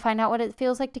 I want to find out what it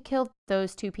feels like to kill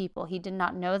those 2 people. He did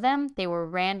not know them. They were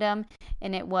random.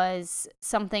 And it was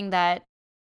something that,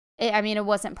 it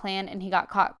wasn't planned. And he got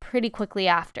caught pretty quickly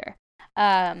after.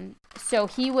 So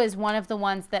he was one of the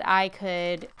ones that I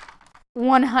could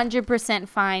 100%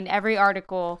 find every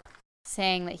article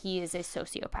saying that he is a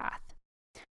sociopath.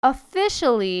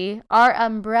 Officially, our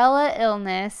umbrella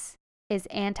illness is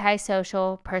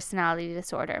antisocial personality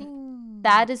disorder.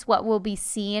 That is what will be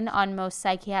seen on most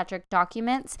psychiatric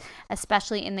documents,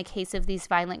 especially in the case of these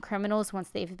violent criminals once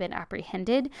they've been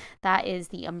apprehended. That is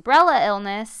the umbrella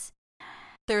illness.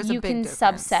 You can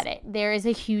subset it. There is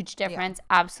a huge difference.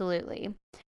 Yeah. Absolutely.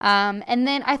 And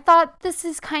then I thought this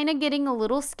is kind of getting a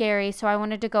little scary, so I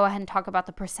wanted to go ahead and talk about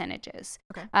the percentages.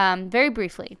 Okay. Very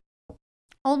briefly.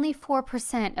 Only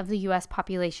 4% of the U.S.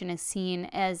 population is seen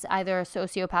as either a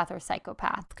sociopath or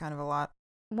psychopath. That's kind of a lot.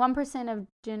 1% of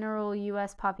general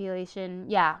U.S.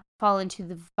 population, fall into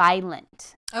the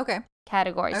violent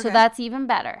category. Okay. So that's even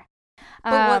better.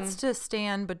 But what's to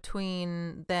stand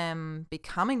between them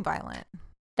becoming violent?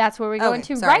 That's where we go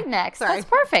into right next. That's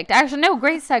perfect. Actually, no,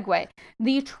 great segue.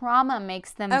 The trauma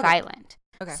makes them violent.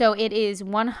 Okay. So it is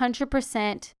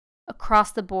 100%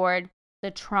 across the board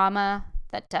the trauma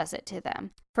that does it to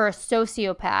them. For a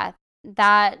sociopath,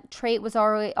 that trait was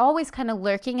always kind of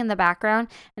lurking in the background.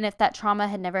 And if that trauma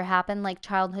had never happened, like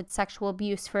childhood sexual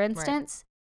abuse, for instance,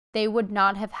 they would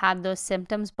not have had those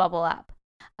symptoms bubble up.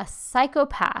 A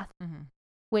psychopath,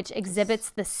 which exhibits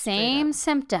the same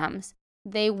symptoms,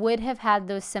 they would have had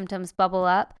those symptoms bubble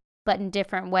up, but in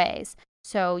different ways.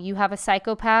 So you have a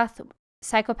psychopath.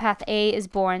 Psychopath A is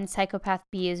born. Psychopath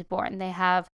B is born. They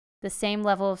have the same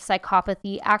level of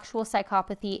psychopathy, actual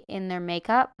psychopathy in their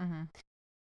makeup.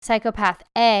 Psychopath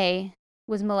A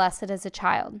was molested as a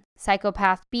child.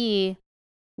 Psychopath B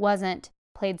wasn't,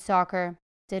 played soccer,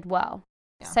 did well.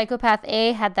 Yeah. Psychopath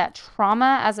A had that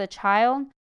trauma as a child.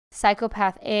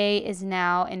 Psychopath A is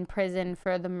now in prison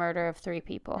for the murder of 3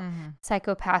 people.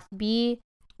 Psychopath B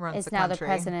is now the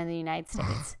president of the United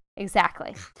States.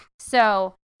 Exactly.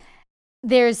 So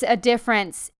there's a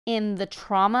difference in the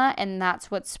trauma, and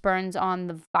that's what spurns on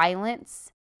the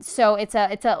violence. So it's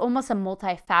almost a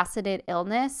multifaceted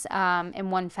illness,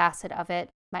 and one facet of it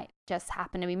might just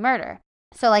happen to be murder.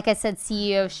 So like I said,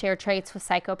 CEOs share traits with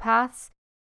psychopaths.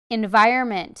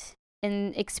 Environment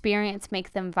and experience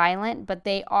make them violent, but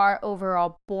they are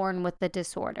overall born with the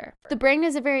disorder. The brain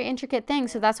is a very intricate thing,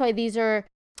 so that's why these are,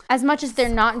 as much as they're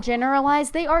not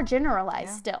generalized, they are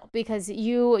generalized still, because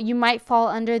you might fall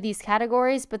under these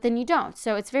categories, but then you don't.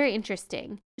 So it's very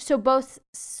interesting. So both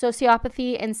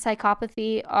sociopathy and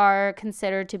psychopathy are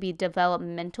considered to be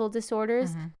developmental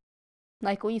disorders.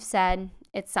 Like we've said,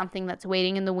 it's something that's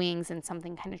waiting in the wings and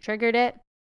something kind of triggered it.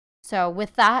 So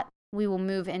with that, we will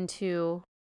move into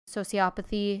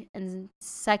sociopathy and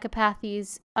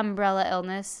psychopathy's umbrella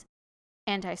illness,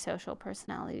 antisocial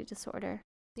personality disorder.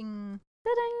 Ding.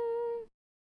 Da-ding.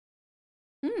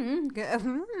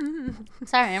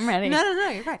 Sorry, I'm ready. No,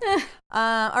 you're fine.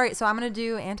 All right, so I'm going to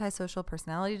do antisocial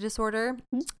personality disorder.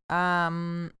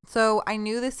 So I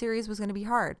knew this series was going to be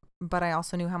hard, but I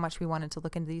also knew how much we wanted to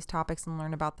look into these topics and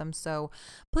learn about them. So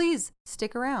please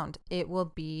stick around. It will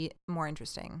be more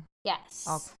interesting. Yes.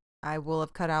 I will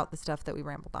have cut out the stuff that we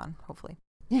rambled on, hopefully.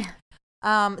 Yeah.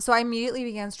 So I immediately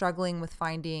began struggling with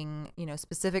finding,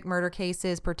 specific murder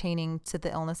cases pertaining to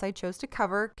the illness I chose to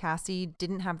cover. Cassie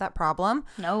didn't have that problem.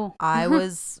 No. I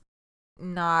was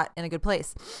not in a good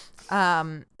place.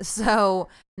 So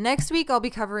next week I'll be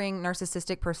covering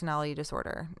narcissistic personality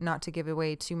disorder. Not to give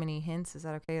away too many hints. Is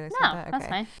that okay? No, that's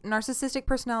fine. Narcissistic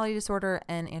personality disorder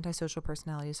and antisocial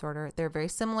personality disorder. They're very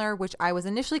similar, which I was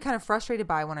initially kind of frustrated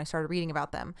by when I started reading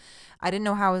about them. I didn't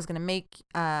know how I was going to make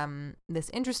this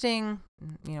interesting,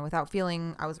 without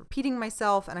feeling I was repeating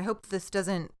myself. And I hope this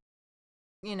doesn't,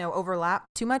 overlap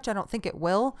too much. I don't think it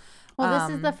will. Well,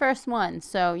 this is the first one,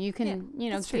 so you can,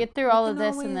 get through all of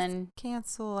this and then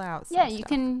cancel out. Yeah, you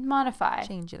can modify.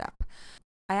 Change it up.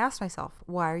 I asked myself,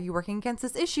 why are you working against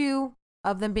this issue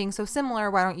of them being so similar?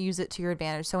 Why don't you use it to your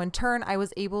advantage? So in turn, I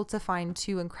was able to find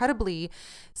 2 incredibly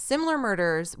similar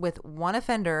murders with one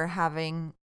offender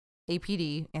having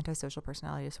APD, antisocial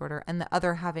personality disorder, and the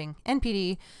other having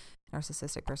NPD,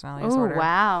 narcissistic personality disorder. Oh,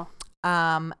 wow.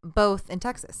 Both in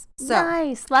Texas. So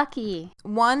nice, lucky.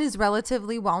 One is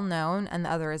relatively well known and the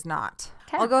other is not.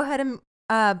 Okay. I'll go ahead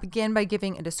and begin by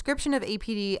giving a description of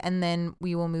APD, and then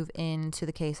we will move into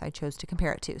the case I chose to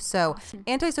compare it to. So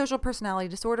Antisocial personality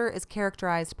disorder is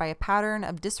characterized by a pattern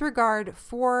of disregard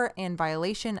for and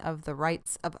violation of the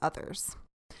rights of others.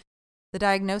 The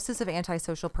diagnosis of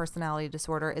antisocial personality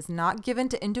disorder is not given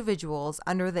to individuals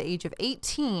under the age of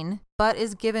 18, but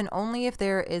is given only if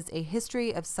there is a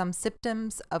history of some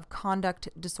symptoms of conduct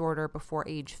disorder before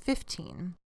age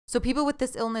 15. So people with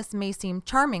this illness may seem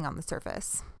charming on the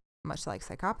surface, much like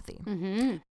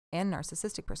psychopathy and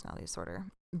narcissistic personality disorder,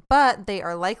 but they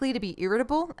are likely to be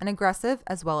irritable and aggressive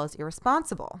as well as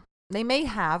irresponsible. They may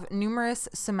have numerous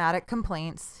somatic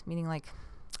complaints, meaning like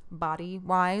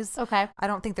body-wise. Okay. I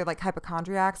don't think they're like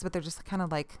hypochondriacs, but they're just kind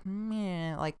of like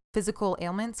physical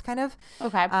ailments kind of.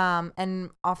 Okay. And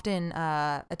often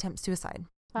attempt suicide.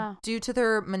 Wow. Due to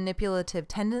their manipulative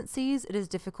tendencies, it is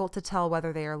difficult to tell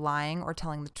whether they are lying or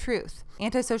telling the truth.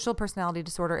 Antisocial personality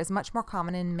disorder is much more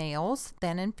common in males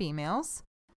than in females.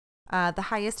 The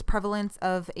highest prevalence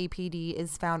of APD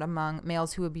is found among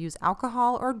males who abuse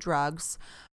alcohol or drugs,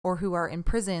 or who are in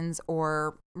prisons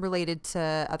or related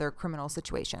to other criminal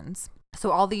situations.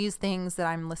 So all these things that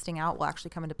I'm listing out will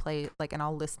actually come into play, and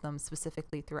I'll list them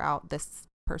specifically throughout this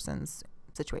person's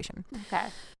situation. Okay.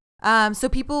 So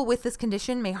people with this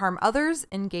condition may harm others,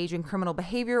 engage in criminal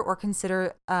behavior, or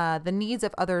consider the needs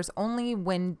of others only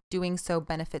when doing so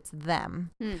benefits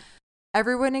them.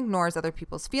 Everyone ignores other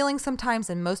people's feelings sometimes,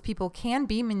 and most people can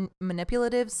be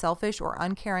manipulative, selfish, or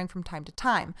uncaring from time to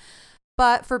time.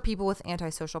 But for people with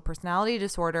antisocial personality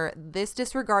disorder, this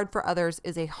disregard for others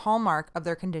is a hallmark of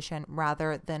their condition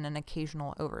rather than an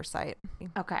occasional oversight.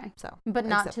 Okay. So, but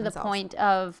not accept to the themselves. point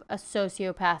of a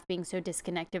sociopath being so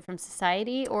disconnected from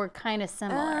society, or kind of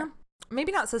similar.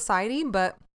 Maybe not society,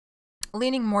 but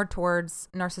leaning more towards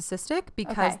narcissistic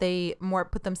because they more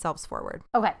put themselves forward.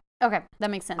 Okay, that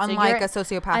makes sense. Unlike a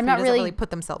sociopath who doesn't really put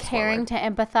themselves caring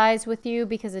forward. to empathize with you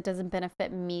because it doesn't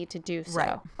benefit me to do so.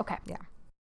 Right. Okay. Yeah.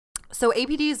 So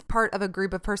APD is part of a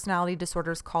group of personality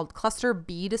disorders called cluster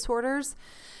B disorders.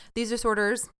 These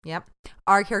disorders,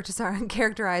 are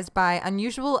characterized by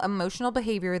unusual emotional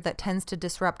behavior that tends to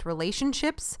disrupt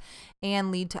relationships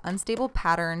and lead to unstable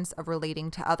patterns of relating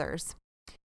to others.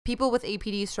 People with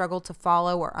APD struggle to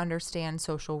follow or understand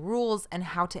social rules and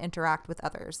how to interact with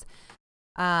others.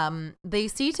 They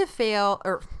fail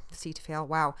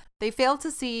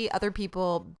to see other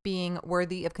people being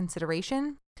worthy of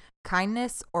consideration,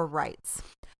 kindness, or rights.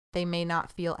 They may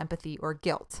not feel empathy or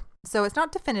guilt. So it's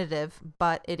not definitive,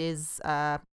 but it is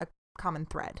a common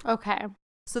thread. Okay.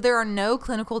 So there are no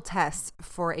clinical tests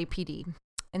for APD.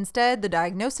 Instead, the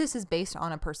diagnosis is based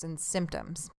on a person's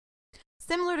symptoms.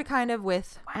 Similar to kind of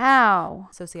with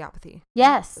sociopathy.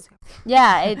 Yes.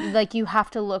 Yeah. Like you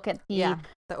have to look at the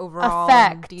overall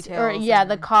effect details. Or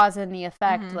the cause and the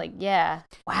effect.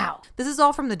 Wow. This is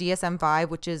all from the DSM-5,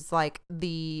 which is like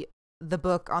the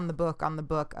book on the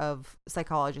book of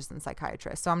psychologists and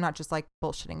psychiatrists. So I'm not just like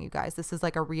bullshitting you guys. This is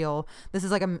like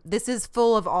this is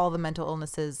full of all the mental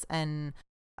illnesses and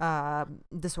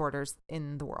disorders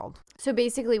in the world. So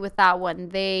basically with that one,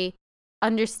 they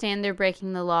understand they're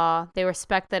breaking the law, they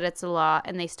respect that it's a law,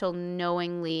 and they still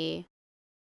knowingly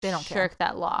shirk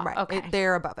that law. Right. Okay.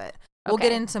 They're above it. We'll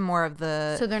get into more of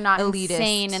the So they're not elitist,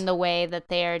 insane in the way that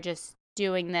they are just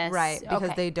doing this. Right,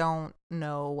 because they don't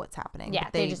know what's happening. Yeah,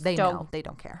 they don't know. They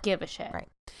don't care. Give a shit. Right.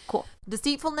 Cool.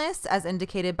 Deceitfulness, as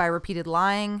indicated by repeated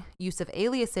lying, use of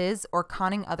aliases, or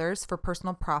conning others for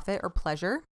personal profit or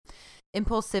pleasure.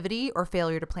 Impulsivity or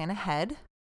failure to plan ahead.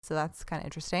 So that's kind of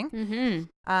interesting.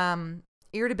 Mm-hmm.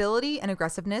 Irritability and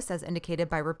aggressiveness, as indicated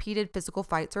by repeated physical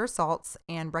fights or assaults,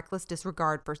 and reckless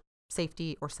disregard for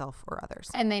safety or self or others.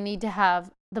 And they need to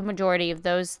have the majority of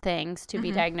those things to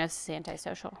be diagnosed as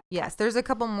antisocial. Yes, there's a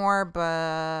couple more,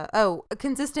 but a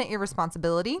consistent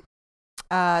irresponsibility.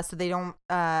 So they don't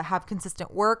have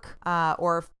consistent work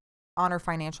or honor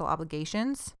financial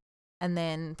obligations. And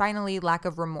then finally, lack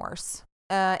of remorse.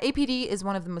 APD is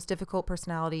one of the most difficult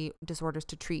personality disorders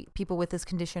to treat. People with this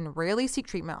condition rarely seek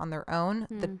treatment on their own.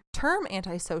 The term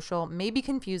antisocial may be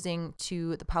confusing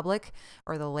to the public,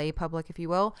 or the lay public, if you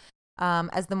will,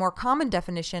 as the more common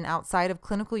definition outside of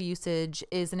clinical usage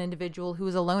is an individual who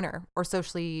is a loner or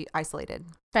socially isolated.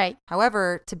 Right.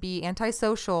 However, to be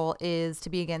antisocial is to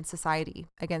be against society,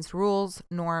 against rules,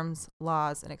 norms,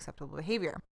 laws, and acceptable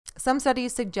behavior. Some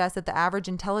studies suggest that the average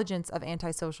intelligence of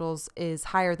antisocials is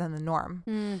higher than the norm.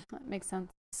 That makes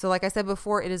sense. So like I said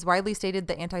before, it is widely stated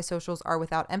that antisocials are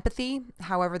without empathy.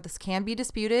 However, this can be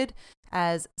disputed,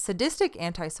 as sadistic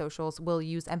antisocials will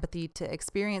use empathy to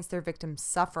experience their victim's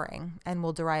suffering and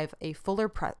will derive a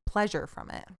fuller pleasure from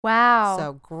it. Wow.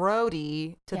 So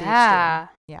grody to the extreme.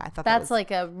 Yeah, I thought that's that was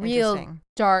like a real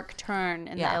dark turn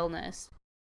in the illness.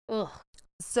 Ugh.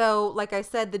 So, like I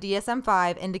said, the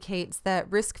DSM-5 indicates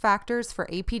that risk factors for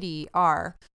APD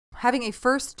are having a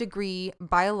first-degree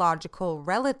biological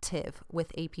relative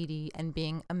with APD and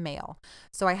being a male.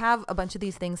 So I have a bunch of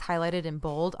these things highlighted in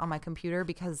bold on my computer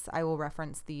because I will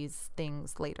reference these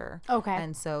things later. Okay.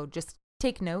 And so just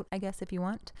take note, I guess, if you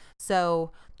want.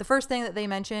 So the first thing that they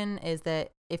mention is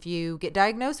that if you get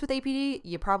diagnosed with APD,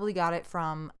 you probably got it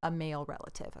from a male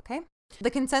relative, okay? The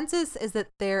consensus is that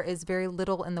there is very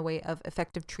little in the way of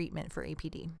effective treatment for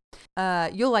APD.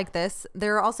 You'll like this.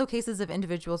 There are also cases of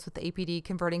individuals with APD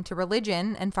converting to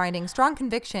religion and finding strong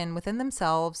conviction within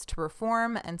themselves to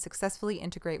reform and successfully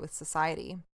integrate with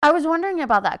society. I was wondering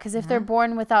about that because if they're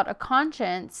born without a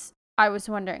conscience, I was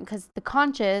wondering because the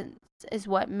conscience is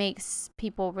what makes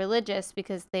people religious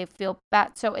because they feel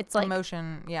bad. So it's like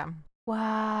emotion, yeah.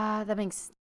 Wow, that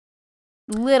makes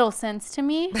little sense to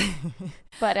me,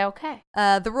 but okay.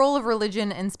 The role of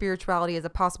religion and spirituality as a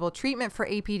possible treatment for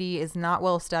APD is not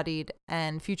well studied,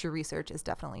 and future research is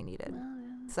definitely needed.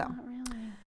 Well, so, not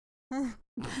really.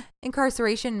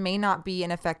 Incarceration may not be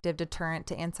an effective deterrent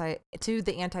to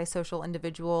the antisocial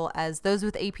individual, as those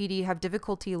with APD have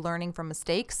difficulty learning from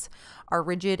mistakes, are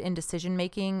rigid in decision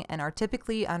making, and are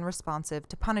typically unresponsive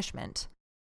to punishment.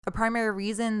 A primary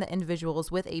reason that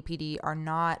individuals with APD are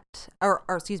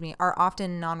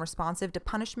often non-responsive to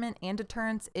punishment and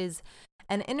deterrence is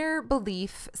an inner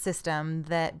belief system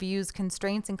that views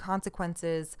constraints and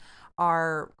consequences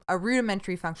are a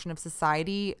rudimentary function of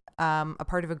society, a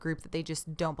part of a group that they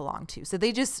just don't belong to. So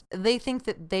they think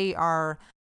that they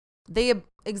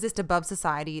exist above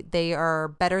society. They are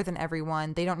better than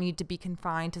everyone. They don't need to be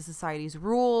confined to society's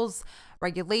rules,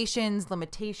 regulations,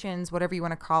 limitations, whatever you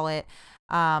want to call it.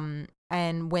 Wait,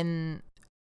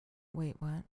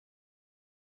 what?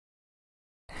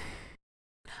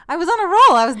 I was on a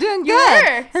roll. I was doing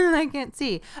good. And I can't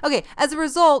see. Okay. As a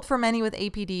result, for many with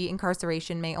APD,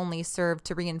 incarceration may only serve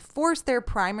to reinforce their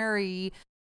primary,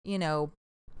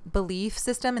 belief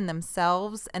system in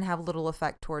themselves and have little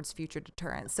effect towards future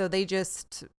deterrence. So it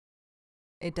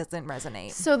doesn't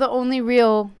resonate. So the only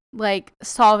real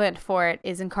solvent for it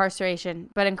is incarceration,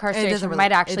 but incarceration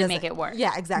might actually make it worse.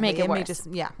 Yeah, exactly. Make it worse. May just,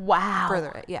 wow.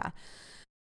 Further it. Yeah.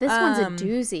 This one's a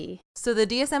doozy. So the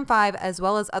DSM-5, as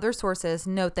well as other sources,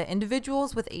 note that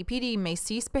individuals with APD may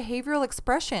cease behavioral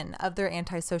expression of their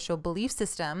antisocial belief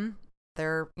system,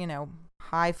 their,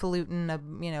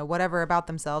 highfalutin, whatever about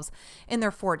themselves, in their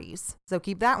 40s. So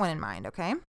keep that one in mind,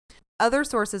 okay? Other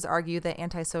sources argue that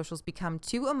antisocials become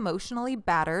too emotionally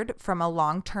battered from a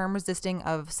long-term resisting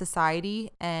of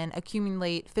society and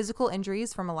accumulate physical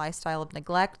injuries from a lifestyle of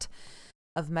neglect,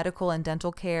 of medical and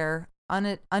dental care,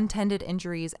 untended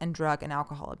injuries, and drug and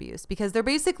alcohol abuse, because they're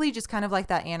basically just kind of like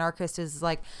that anarchist is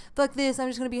like, fuck this, I'm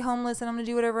just gonna be homeless and I'm gonna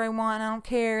do whatever I want and I don't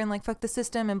care, and fuck the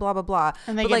system and blah blah blah.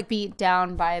 And they get beat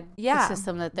down by the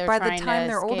system that they're trying to by the time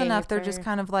they're old enough, they're just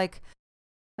kind of like,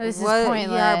 this is pointless.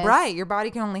 Yeah, right. Your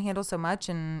body can only handle so much,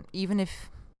 and even if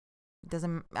it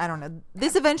doesn't, I don't know.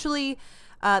 This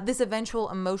eventual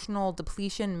emotional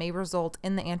depletion may result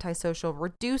in the antisocial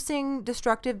reducing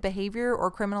destructive behavior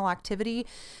or criminal activity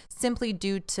simply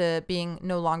due to being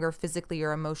no longer physically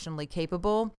or emotionally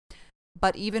capable.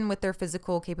 But even with their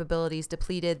physical capabilities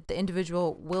depleted, the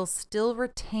individual will still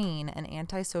retain an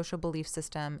antisocial belief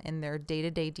system in their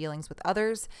day-to-day dealings with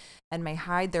others and may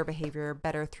hide their behavior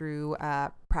better through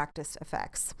practiced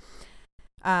effects.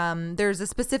 There's a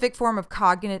specific form of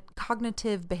cognitive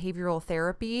behavioral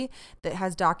therapy that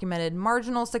has documented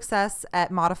marginal success at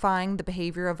modifying the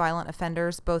behavior of violent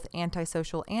offenders, both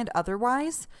antisocial and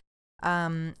otherwise.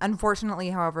 Unfortunately,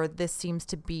 however, this seems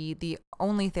to be the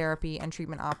only therapy and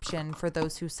treatment option for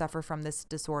those who suffer from this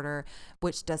disorder,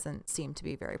 which doesn't seem to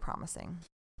be very promising.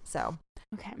 So,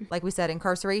 okay, like we said,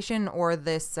 incarceration or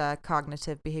this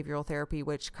cognitive behavioral therapy,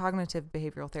 which cognitive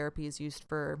behavioral therapy is used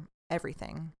for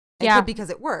everything. Because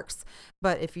it works.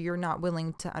 But if you're not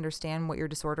willing to understand what your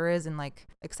disorder is and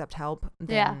accept help,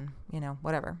 then,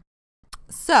 whatever.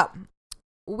 So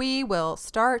we will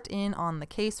start in on the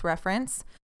case reference.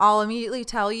 I'll immediately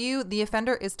tell you the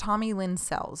offender is Tommy Lynn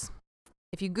Sells.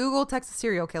 If you Google Texas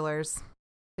serial killers,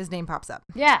 his name pops up.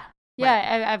 Yeah. Yeah.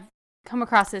 Right. I've come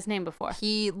across his name before.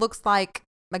 He looks like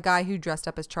a guy who dressed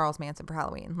up as Charles Manson for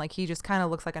Halloween. He just kind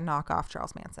of looks like a knockoff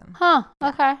Charles Manson. Huh.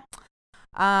 Okay.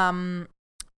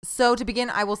 So to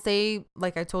begin, I will say,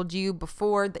 like I told you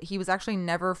before, that he was actually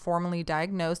never formally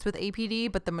diagnosed with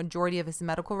APD, but the majority of his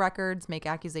medical records make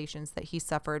accusations that he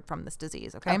suffered from this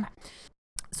disease, okay?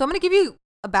 So I'm going to give you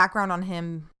a background on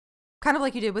him, kind of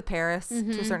like you did with Paris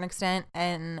to a certain extent,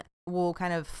 and we'll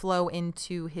kind of flow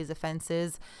into his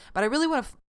offenses. But I really want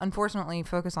to, unfortunately,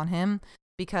 focus on him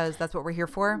because that's what we're here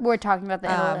for. We're talking about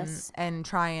the illness. And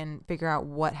try and figure out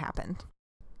what happened.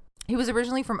 He was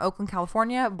originally from Oakland,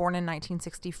 California, born in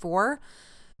 1964.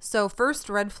 So first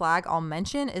red flag I'll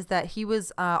mention is that he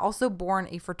was also born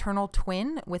a fraternal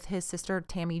twin with his sister,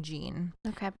 Tammy Jean.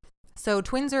 Okay. So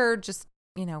twins are just,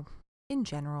 in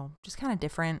general, just kind of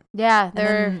different. Yeah,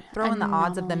 they're throwing the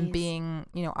odds of them being,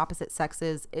 opposite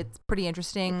sexes. It's pretty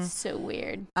interesting. It's so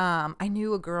weird. I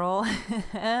knew a girl.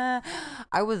 Never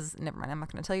mind. I'm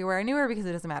not going to tell you where I knew her because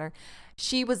it doesn't matter.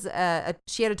 She was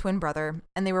she had a twin brother,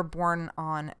 and they were born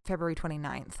on February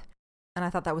 29th. And I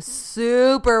thought that was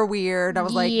super weird. I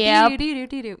was like, yep.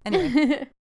 Anyway.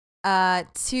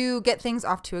 To get things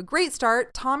off to a great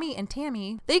start, Tommy and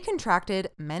Tammy, they contracted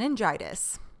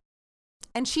meningitis.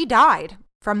 And she died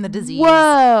from the disease.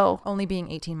 Whoa. Only being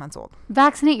 18 months old.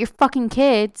 Vaccinate your fucking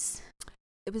kids.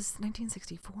 It was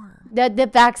 1964. The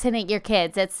vaccinate your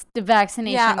kids. The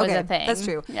vaccination was a thing. That's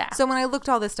true. Yeah. So when I looked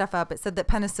all this stuff up, it said that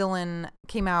penicillin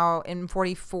came out in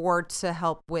 1944 to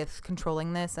help with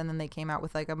controlling this. And then they came out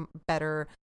with a better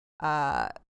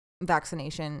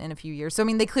vaccination in a few years. So, I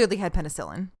mean, they clearly had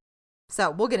penicillin. So,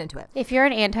 we'll get into it. If you're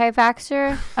an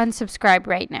anti-vaxxer, unsubscribe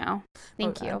right now.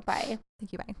 Thank you. Bye.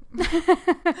 Thank you. Bye.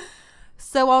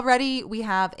 So, already we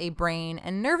have a brain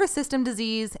and nervous system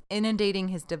disease inundating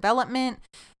his development.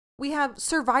 We have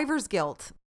survivor's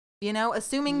guilt, you know,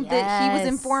 assuming that he was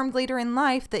informed later in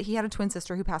life that he had a twin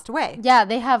sister who passed away. Yeah,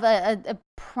 they have a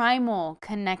primal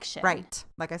connection. Right.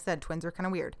 Like I said, twins are kind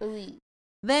of weird. Ooh.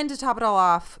 Then to top it all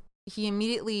off, he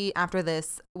immediately after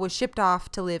this was shipped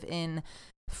off to live in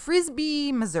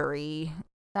Frisbee, Missouri.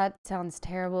 That sounds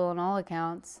terrible on all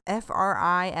accounts.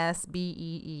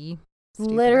 Frisbee.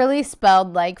 Stupid. Literally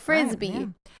spelled like Frisbee. Right, yeah.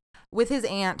 With his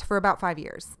aunt for about 5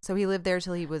 years. So he lived there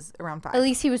till he was around 5. At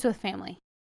least he was with family.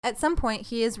 At some point,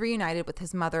 he is reunited with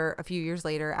his mother a few years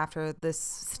later after this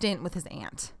stint with his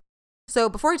aunt. So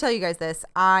before I tell you guys this,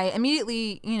 I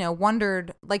immediately,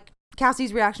 wondered, like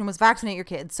Cassie's reaction was vaccinate your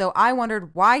kids. So I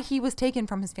wondered why he was taken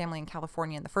from his family in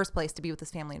California in the first place to be with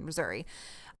his family in Missouri.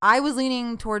 I was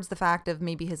leaning towards the fact of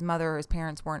maybe his mother or his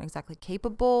parents weren't exactly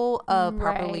capable of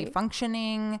properly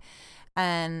functioning.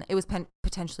 And it was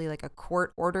potentially like a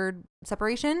court-ordered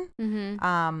separation.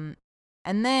 Mm-hmm.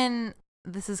 And then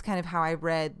this is kind of how I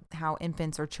read how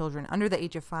infants or children under the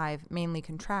age of 5 mainly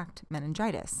contract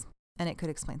meningitis. And it could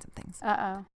explain some things.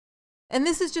 Uh-oh. And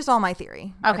this is just all my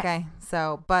theory. Okay.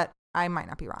 So, but I might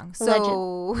not be wrong.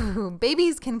 So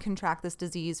babies can contract this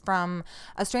disease from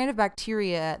a strand of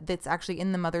bacteria that's actually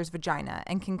in the mother's vagina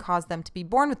and can cause them to be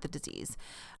born with the disease.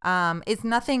 It's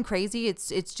nothing crazy.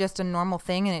 It's just a normal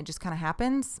thing and it just kind of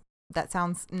happens. That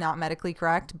sounds not medically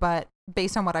correct, but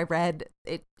based on what I read,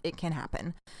 it can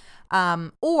happen.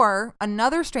 Or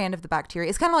another strand of the bacteria.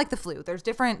 It's kind of like the flu. There's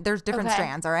different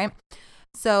strands, all right?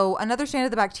 So another strand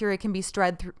of the bacteria can be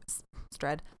spread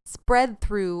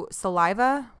through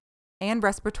saliva and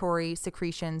respiratory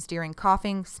secretions during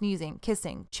coughing, sneezing,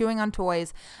 kissing, chewing on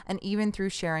toys, and even through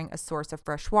sharing a source of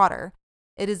fresh water.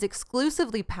 It is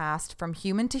exclusively passed from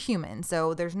human to human,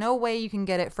 so there's no way you can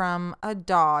get it from a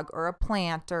dog or a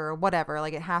plant or whatever.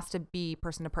 Like, it has to be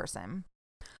person to person.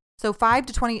 So 5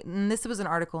 to 20, and this was an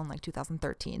article in like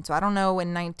 2013, so I don't know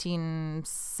in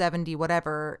 1970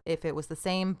 whatever if it was the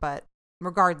same, but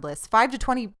regardless, 5 to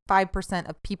 25%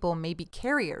 of people may be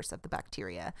carriers of the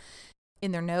bacteria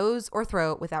in their nose or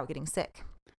throat without getting sick,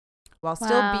 while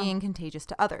still being contagious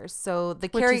to others. So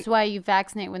which is why you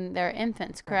vaccinate when they're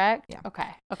infants, correct? Yeah. Okay.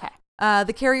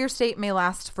 The carrier state may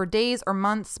last for days or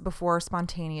months before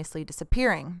spontaneously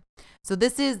disappearing. So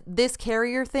this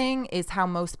carrier thing is how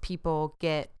most people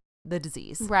get the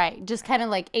disease. Right. Just kind of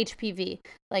like HPV.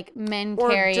 Like men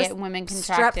carry it, women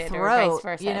contract it, or vice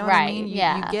versa. You know what I mean?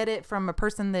 You get it from a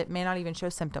person that may not even show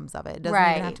symptoms of it. It doesn't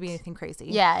even have to be anything crazy.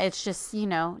 Yeah, it's just,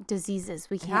 diseases.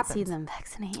 We can't see them.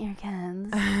 Vaccinate your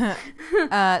kids.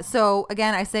 So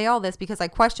again, I say all this because I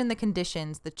question the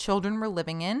conditions the children were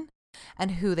living in and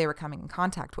who they were coming in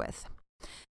contact with.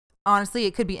 Honestly,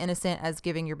 it could be innocent as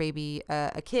giving your baby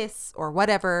a kiss or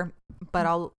whatever,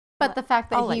 but the fact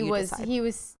that he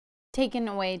was taken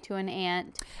away to an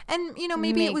aunt, and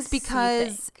maybe it was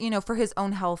because for his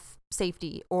own health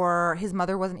safety, or his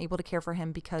mother wasn't able to care for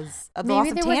him because of the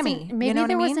loss of Tammy. Maybe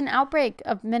there was an outbreak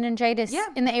of meningitis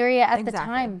in the area at the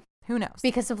time. Who knows?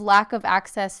 Because of lack of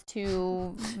access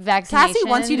to vaccinations. Cassie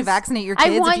wants you to vaccinate your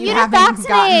kids. I want if you haven't vaccinate.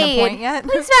 Gotten the point yet.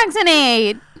 Please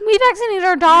vaccinate. We vaccinate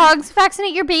our dogs.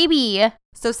 Vaccinate your baby.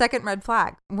 So, second red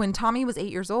flag. When Tommy was 8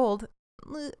 years old,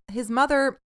 his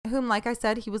mother, whom, like I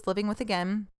said, he was living with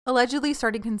again, allegedly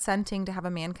started consenting to have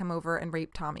a man come over and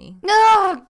rape Tommy.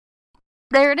 Ugh!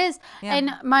 There it is. Yeah.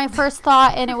 And my first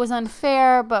thought, and it was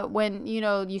unfair, but when,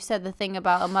 you said the thing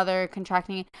about a mother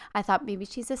contracting it, I thought maybe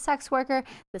she's a sex worker.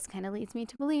 This kind of leads me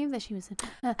to believe that she was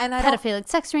a pedophilic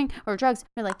sex ring or drugs.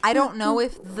 I don't know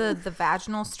if the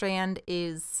vaginal strand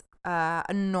is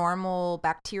a normal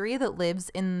bacteria that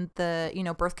lives in the,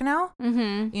 birth canal.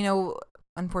 Mm-hmm.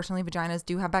 Unfortunately, vaginas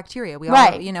do have bacteria. We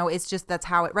all, it's just that's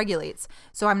how it regulates.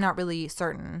 So I'm not really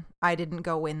certain. I didn't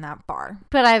go in that far.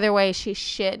 But either way, she's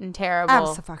shit and terrible.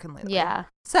 Absolutely. Yeah.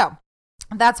 So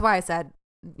that's why I said,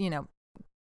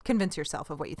 convince yourself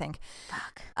of what you think.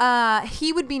 Fuck.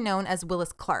 He would be known as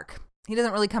Willis Clark. He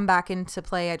doesn't really come back into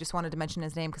play. I just wanted to mention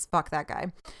his name because fuck that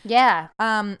guy. Yeah.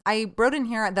 I wrote in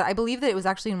here that I believe that it was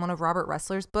actually in one of Robert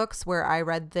Ressler's books where I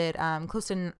read that close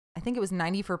to, I think it was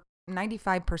 95%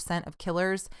 of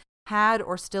killers had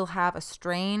or still have a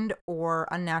strained or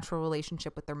unnatural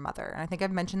relationship with their mother. And I think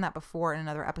I've mentioned that before in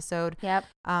another episode. Yep.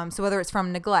 So whether it's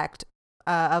from neglect,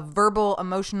 of verbal,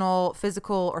 emotional,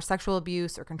 physical, or sexual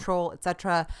abuse or control,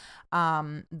 etc.,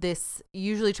 this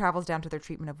usually travels down to their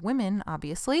treatment of women,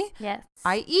 obviously. Yes.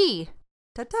 I.e.,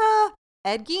 ta-ta,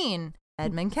 Ed Gein,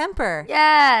 Edmund Kemper,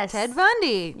 Yes. Ted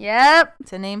Bundy, Yep.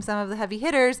 to name some of the heavy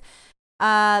hitters.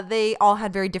 They all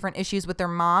had very different issues with their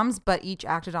moms, but each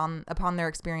acted upon their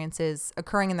experiences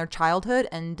occurring in their childhood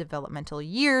and developmental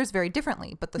years very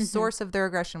differently. But the source of their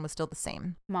aggression was still the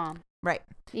same. Mom. Right.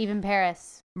 Even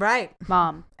Paris. Right.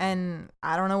 Mom. And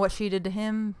I don't know what she did to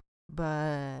him,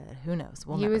 but who knows?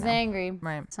 He was know. angry.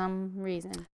 Right. For some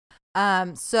reason.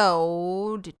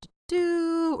 So,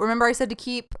 remember I said to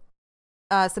keep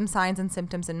some signs and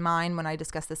symptoms in mind when I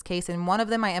discussed this case, and one of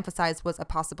them I emphasized was a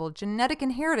possible genetic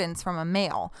inheritance from a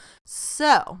male.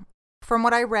 So, from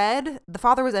what I read, the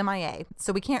father was MIA,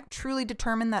 so we can't truly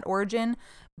determine that origin,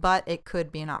 but it could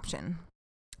be an option.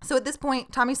 So at this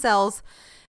point, Tommy Sells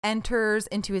enters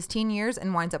into his teen years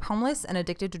and winds up homeless and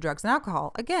addicted to drugs and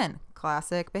alcohol. Again,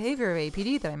 classic behavior of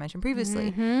APD that I mentioned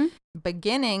previously.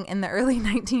 Beginning in the early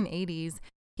 1980s,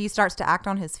 he starts to act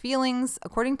on his feelings.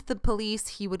 According to the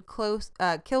police, he would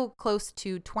kill close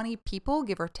to 20 people,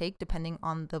 give or take, depending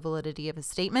on the validity of his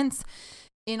statements,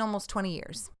 in almost 20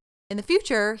 years. In the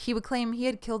future, he would claim he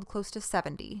had killed close to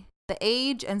 70. The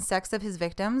age and sex of his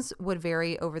victims would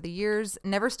vary over the years,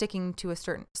 never sticking to a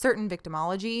certain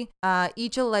victimology.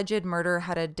 Each alleged murder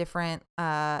had a different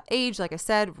age, like I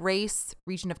said, race,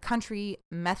 region of country,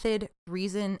 method,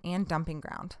 reason, and dumping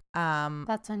ground.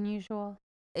 That's unusual.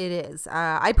 It is.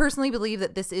 I personally believe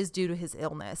that this is due to his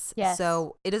illness. Yes.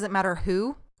 So it doesn't matter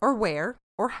who or where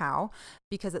or how,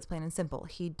 because it's plain and simple.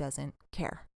 He doesn't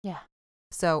care. Yeah.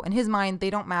 So in his mind, they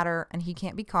don't matter and he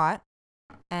can't be caught.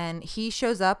 And he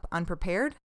shows up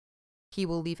unprepared. He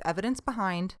will leave evidence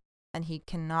behind and he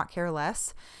cannot care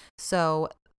less. So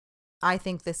I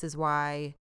think this is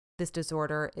why this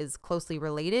disorder is closely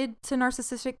related to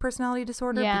narcissistic personality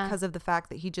disorder, because of the fact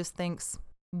that he just thinks,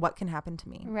 what can happen to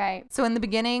me? Right. So in the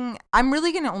beginning, I'm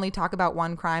really going to only talk about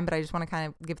one crime, but I just want to kind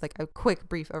of give like a quick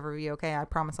brief overview. Okay. I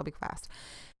promise I'll be fast.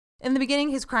 In the beginning,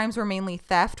 his crimes were mainly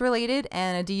theft related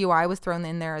and a DUI was thrown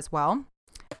in there as well.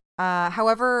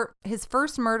 However, his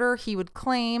first murder he would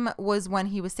claim was when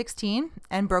he was 16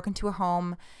 and broke into a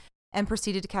home and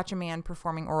proceeded to catch a man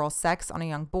performing oral sex on a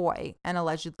young boy and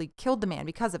allegedly killed the man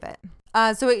because of it.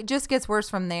 So it just gets worse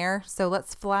from there. So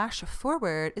let's flash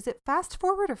forward. Is it fast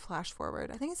forward or flash forward?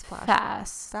 I think it's flash.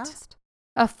 Fast?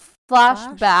 A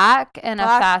flashback and a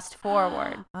fast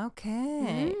forward.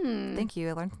 Okay. Thank you.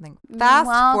 I learned something.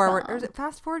 Fast forward. Or is it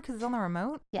fast forward because it's on the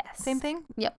remote? Yes. Same thing?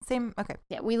 Yep. Same. Okay.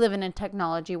 Yeah, we live in a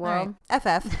technology world. Right.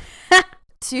 FF.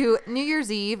 To New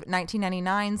Year's Eve,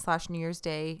 1999 / New Year's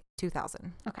Day,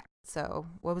 2000. Okay. So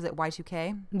what was it?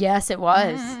 Y2K? Yes, it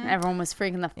was. Everyone was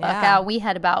freaking the fuck out. We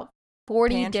had about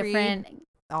 40 different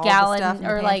gallon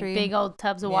or like big old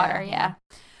tubs of water. Yeah.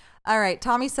 All right.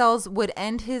 Tommy Sells would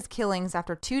end his killings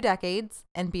after 2 decades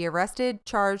and be arrested,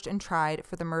 charged, and tried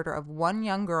for the murder of one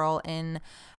young girl in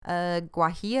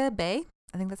Guajira Bay.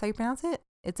 I think that's how you pronounce it.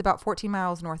 It's about 14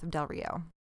 miles north of Del Rio,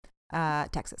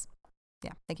 Texas.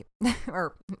 Yeah. Thank you.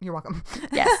 Or you're welcome.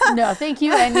 Yes. No, thank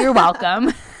you. And you're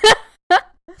welcome.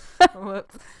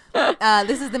 Whoops.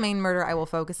 This is the main murder I will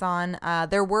focus on.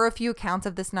 There were a few accounts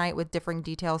of this night with differing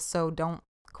details, so don't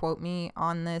quote me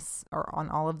on this or on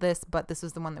all of this, but this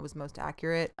is the one that was most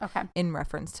accurate in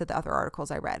reference to the other articles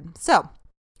I read. So,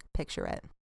 picture it.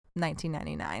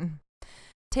 1999.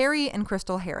 Terry and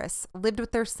Crystal Harris lived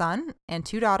with their son and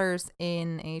 2 daughters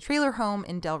in a trailer home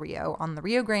in Del Rio on the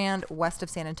Rio Grande, west of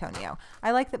San Antonio.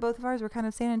 I like that both of ours were kind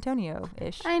of San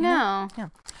Antonio-ish. I know.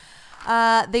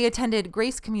 Yeah. They attended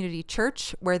Grace Community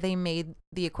Church, where they made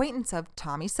the acquaintance of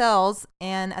Tommy Sells,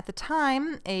 and at the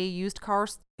time, he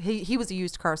was a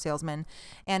used car salesman,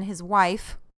 and his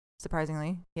wife,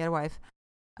 surprisingly, he had a wife,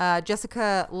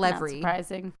 Jessica Levry. Not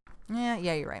surprising. Yeah,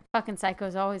 you're right. Fucking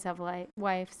psychos always have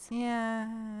wives. Yeah.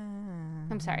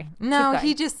 I'm sorry. No,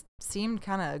 he just seemed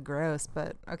kind of gross,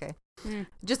 but okay.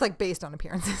 Just like based on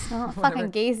appearances. Oh,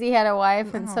 fucking Gacy had a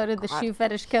wife, and so did the shoe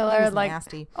fetish killer. Like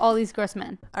nasty. All these gross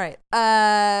men. All right.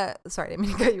 Sorry, I didn't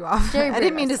mean to cut you off. I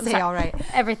didn't mean to say all right.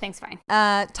 Everything's fine.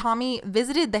 Tommy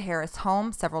visited the Harris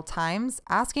home several times,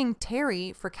 asking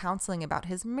Terry for counseling about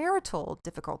his marital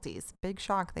difficulties. Big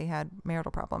shock, they had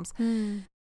marital problems.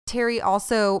 Terry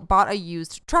also bought a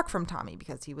used truck from Tommy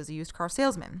because he was a used car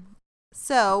salesman.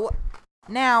 So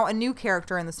now a new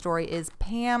character in the story is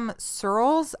Pam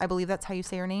Surles. I believe that's how you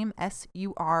say her name.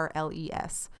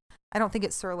 Surles. I don't think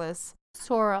it's Surles.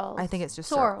 Sorrels. I think it's just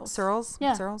Sorrels. Surles.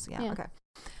 Yeah. Surles? Yeah. Okay.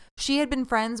 She had been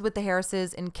friends with the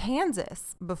Harrises in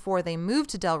Kansas before they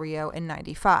moved to Del Rio in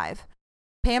 95.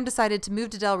 Pam decided to move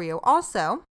to Del Rio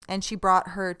also, and she brought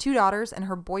her 2 daughters and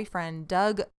her boyfriend,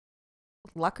 Doug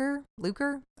Luker?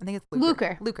 I think it's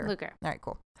Luker. Luker. All right,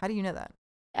 cool. How do you know that?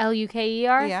 Luker.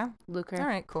 Yeah. Luker. All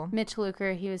right, cool. Mitch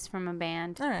Luker. He was from a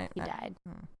band. All right. He died.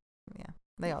 Yeah,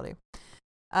 they all do.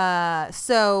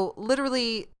 So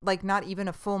literally, like, not even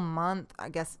a full month, I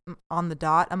guess, on the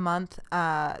dot, a month.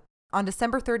 On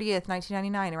December 30th,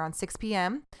 1999, around 6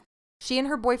 p.m., she and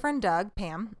her boyfriend, Doug,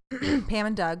 Pam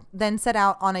and Doug, then set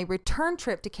out on a return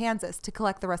trip to Kansas to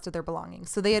collect the rest of their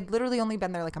belongings. So they had literally only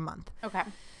been there like a month. Okay.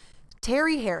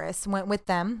 Terry Harris went with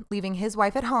them, leaving his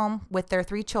wife at home with their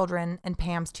 3 children and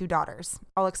Pam's 2 daughters.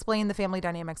 I'll explain the family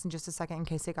dynamics in just a second in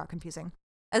case it got confusing.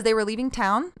 As they were leaving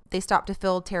town, they stopped to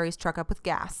fill Terry's truck up with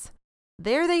gas.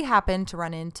 There they happened to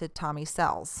run into Tommy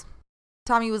Sells.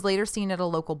 Tommy was later seen at a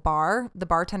local bar. The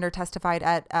bartender testified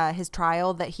at his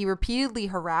trial that he repeatedly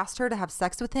harassed her to have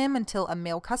sex with him until a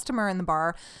male customer in the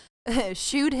bar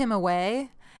shooed him away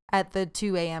at the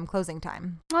 2 a.m. closing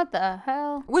time. What the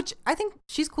hell? Which I think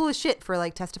she's cool as shit for,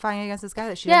 like, testifying against this guy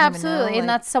that she Yeah, doesn't even know. absolutely. And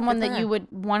Like, that's someone good for that you her. would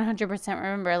 100%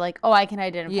 remember. Like, oh, I can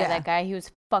identify that guy. He was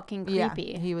fucking creepy.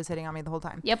 Yeah, he was hitting on me the whole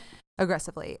time. Yep.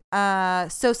 Aggressively.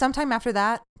 So sometime after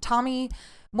that, Tommy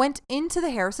went into the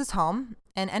Harris's home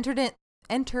and entered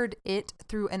it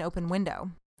through an open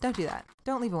window. Don't do that.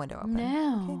 Don't leave a window open.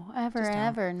 No, Okay? ever, Just don't.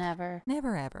 ever, never.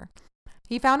 Never, ever.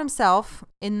 He found himself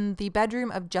in the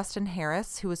bedroom of Justin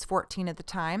Harris, who was 14 at the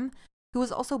time, who was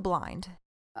also blind.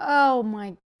 Oh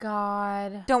my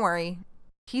God. Don't worry.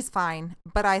 He's fine.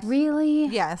 But Really?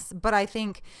 Yes. But I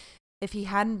think if he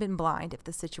hadn't been blind, if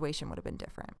the situation would have been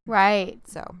different. Right.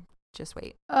 So just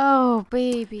wait. Oh,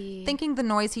 baby. Thinking the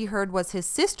noise he heard was his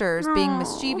sisters being Aw.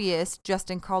 mischievous,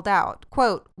 Justin called out,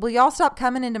 quote, "Will y'all stop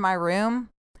coming into my room?"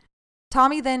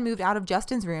 Tommy then moved out of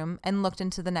Justin's room and looked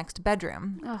into the next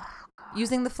bedroom. Oh, God.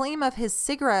 Using the flame of his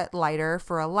cigarette lighter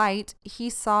for a light, he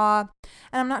saw,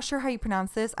 and I'm not sure how you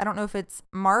pronounce this. I don't know if it's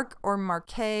Mark or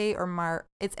Marque or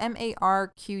it's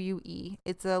Marque.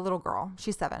 It's a little girl.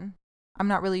 She's 7. I'm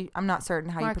not certain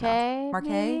how you pronounce it. Marque?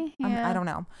 maybe? Yeah. I don't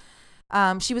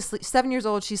know. She was 7 years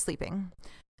old. She's sleeping.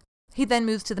 He then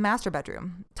moves to the master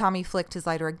bedroom. Tommy flicked his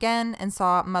lighter again and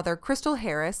saw Mother Crystal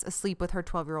Harris asleep with her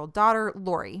 12-year-old daughter,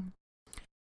 Lori.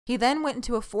 He then went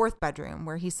into a 4th bedroom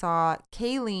where he saw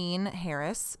Kayleen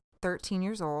Harris, 13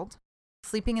 years old,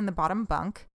 sleeping in the bottom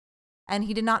bunk. And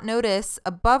he did not notice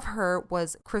above her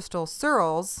was Crystal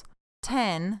Searles,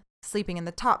 10, sleeping in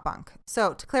the top bunk.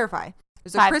 So to clarify,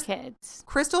 there's 5 kids.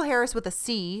 Crystal Harris with a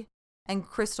C and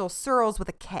Crystal Searles with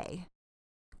a K.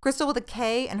 Crystal with a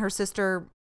K and her sister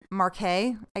Marque,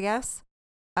 I guess,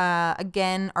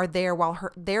 again are there while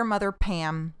their mother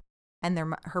Pam and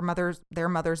their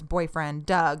mother's boyfriend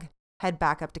Doug head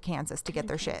back up to Kansas to get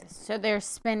their shit. So they're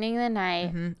spending the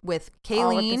night With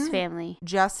all with this Kayleen, family.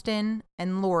 Justin,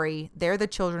 and Lori. They're the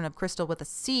children of Crystal with a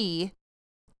C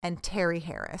and Terry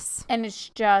Harris. And it's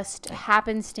just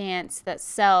happenstance that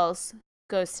Sells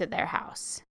goes to their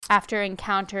house after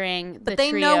encountering the But they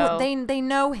trio.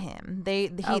 know him. They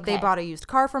Okay. bought a used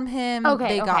car from him.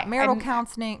 Okay, They got okay. marital I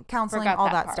counseling, forgot all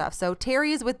that that part. stuff. So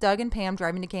Terry is with Doug and Pam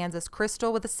driving to Kansas.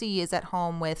 Crystal with a C is at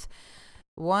home with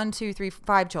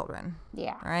 5 children.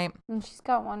 Yeah. All right. And she's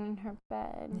got one in her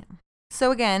bed. Yeah.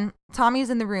 So again,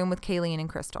 Tommy's in the room with Kayleen and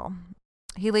Crystal.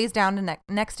 He lays down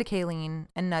next to Kayleen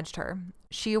and nudged her.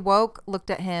 She awoke,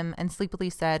 looked at him, and sleepily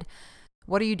said,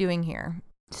 "What are you doing here?"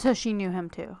 So she knew him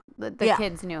too. The Yeah.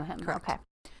 kids knew him. Correct. Okay.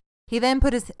 He then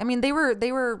put his, I mean, they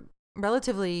were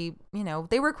relatively,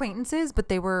 they were acquaintances, but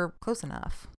they were close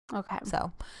enough. Okay.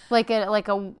 So, Like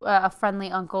a friendly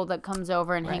uncle that comes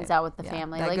over and hangs Right. out with the Yeah.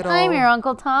 family. That Like, good I'm old- your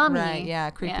Uncle Tommy. right, yeah,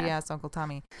 creepy Yeah. ass Uncle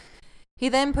Tommy. He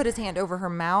then put his hand over her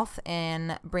mouth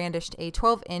and brandished a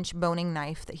 12-inch boning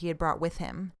knife that he had brought with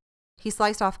him. He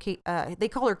sliced off, they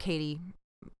call her Katie,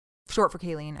 short for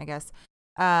Kayleen, I guess,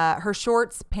 her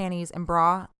shorts, panties, and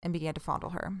bra, and began to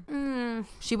fondle her.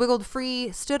 She wiggled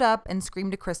free, stood up, and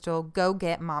screamed to Crystal, "Go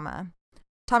get Mama."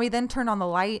 Tommy then turned on the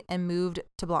light and moved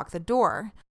to block the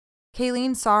door.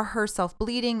 Kayleen saw herself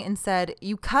bleeding and said,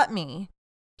 "You cut me."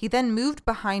 He then moved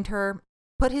behind her,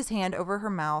 put his hand over her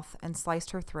mouth, and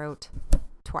sliced her throat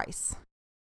twice.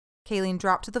 Kayleen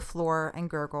dropped to the floor and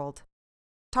gurgled.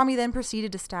 Tommy then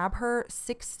proceeded to stab her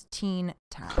 16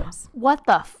 times. What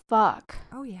the fuck?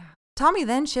 Oh, yeah. Tommy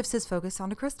then shifts his focus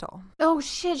onto Crystal. Oh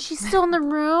shit, she's still in the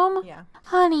room? Yeah.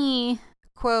 Honey.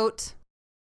 Quote,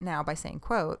 now by saying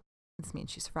quote, this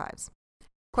means she survives.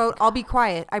 Quote, "I'll be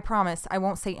quiet. I promise I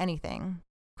won't say anything,"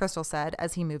 Crystal said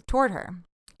as he moved toward her.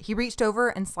 He reached over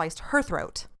and sliced her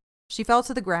throat. She fell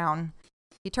to the ground.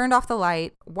 He turned off the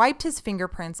light, wiped his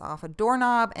fingerprints off a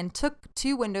doorknob, and took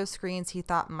 2 window screens he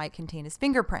thought might contain his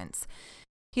fingerprints.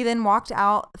 He then walked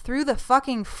out through the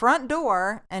fucking front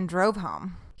door and drove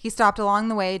home. He stopped along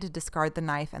the way to discard the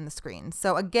knife and the screens.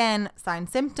 So again, sign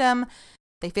symptom.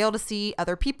 They fail to see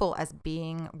other people as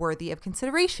being worthy of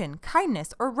consideration,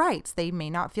 kindness, or rights. They may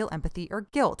not feel empathy or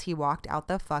guilt. He walked out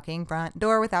the fucking front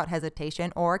door without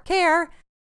hesitation or care.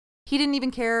 He didn't even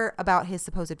care about his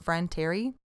supposed friend,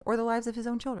 Terry, or the lives of his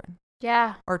own children.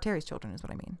 Yeah. Or Terry's children is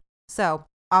what I mean. So,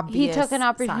 obvious He took an sign.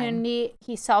 opportunity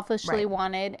he selfishly Right.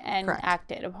 wanted and Correct.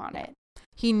 acted upon it.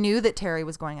 He knew that Terry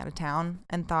was going out of town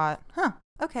and thought,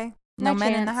 okay, no No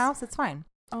men in the chance. house, it's fine.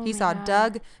 Oh He my saw God.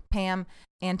 Doug, Pam,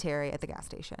 and Terry at the gas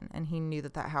station, and he knew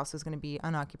that house was going to be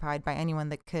unoccupied by anyone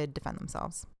that could defend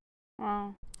themselves.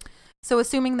 Oh. So,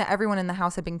 assuming that everyone in the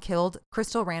house had been killed,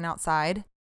 Crystal ran outside.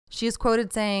 She is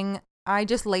quoted saying, "I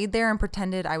just laid there and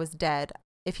pretended I was dead.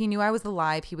 If he knew I was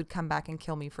alive, he would come back and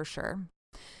kill me for sure."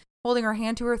 Holding her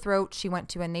hand to her throat, she went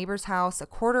to a neighbor's house a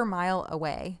quarter mile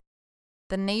away.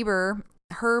 The neighbor,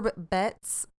 Herb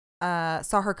Betts,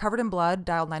 saw her covered in blood,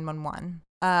 dialed 911.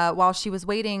 While she was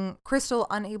waiting, Crystal,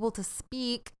 unable to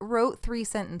speak, wrote 3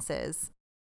 sentences.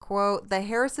 Quote, "The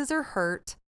Harrises are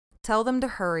hurt. Tell them to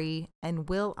hurry, and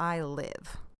will I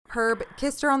live?" Herb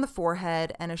kissed her on the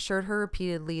forehead and assured her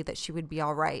repeatedly that she would be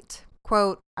all right.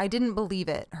 Quote, "I didn't believe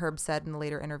it," Herb said in a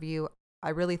later interview. "I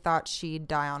really thought she'd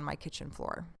die on my kitchen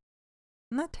floor."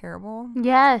 Isn't that terrible?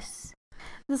 Yes.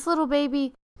 This little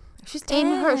baby, She's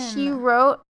 10. she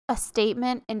wrote a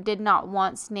statement and did not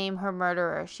once name her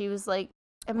murderer. She was like,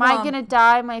 am Well, I going to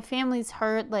die? My family's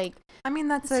hurt. Like, I mean,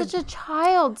 that's such a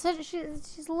child.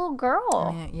 She's a little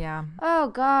girl. Yeah, Oh,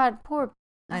 God. Poor.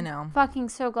 I know. I'm fucking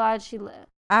so glad she lived.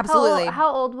 Absolutely.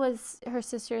 How old was her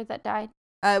sister that died?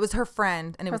 It was her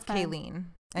friend, and it Her was friend. Kayleen,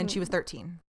 and she was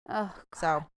 13. Oh,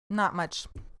 So not much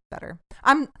better.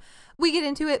 We get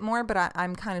into it more, but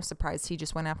I'm kind of surprised he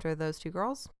just went after those 2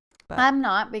 girls. But I'm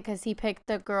not, because he picked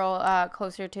the girl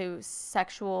closer to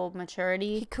sexual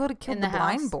maturity. he could have killed in the the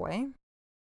blind house. boy.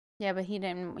 Yeah, but he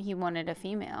didn't. He wanted a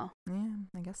female. Yeah,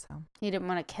 I guess so. He didn't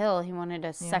want to kill. He wanted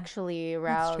to sexually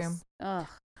arouse. true. Ugh.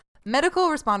 Medical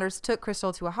responders took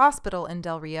Crystal to a hospital in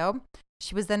Del Rio.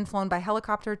 She was then flown by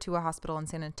helicopter to a hospital in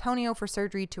San Antonio for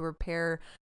surgery to repair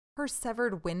her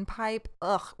severed windpipe.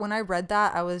 Ugh, when I read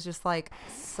that, I was just like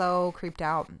so creeped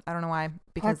out. I don't know why,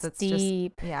 because That's it's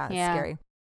deep. just, it's Yeah. scary.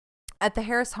 At the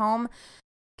Harris home,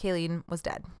 Kayleen was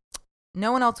dead.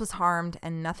 No one else was harmed,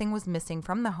 and nothing was missing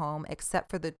from the home except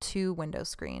for the 2 window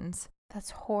screens.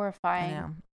 That's I horrifying.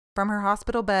 know. From her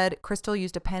hospital bed, Crystal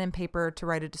used a pen and paper to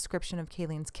write a description of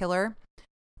Kayleen's killer.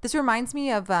 This reminds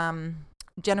me of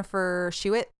Jennifer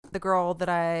Shewitt, the girl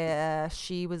that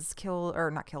she was killed,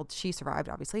 or not killed, she survived,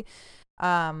 obviously.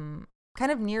 Kind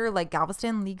of near like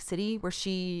Galveston, League City, where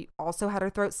she also had her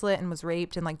throat slit and was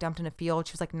raped and like dumped in a field.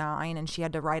 She was like 9, and she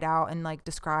had to write out and like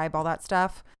describe all that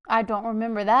stuff. I don't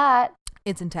remember that.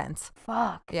 It's intense.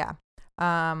 Fuck. Yeah.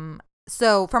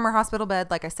 So from her hospital bed,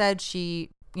 like I said,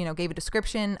 she, gave a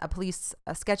description.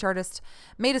 A sketch artist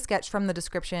made a sketch from the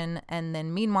description. And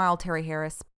then meanwhile, Terry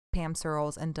Harris, Pam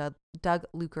Searles, and Doug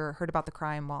Luker heard about the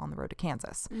crime while on the road to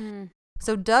Kansas.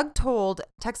 So Doug told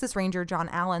Texas Ranger John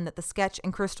Allen that the sketch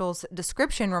and Crystal's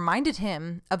description reminded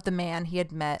him of the man he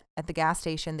had met at the gas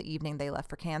station the evening they left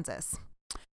for Kansas.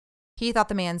 He thought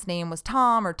the man's name was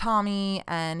Tom or Tommy,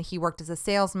 and he worked as a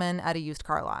salesman at a used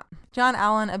car lot. John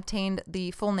Allen obtained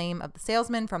the full name of the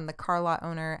salesman from the car lot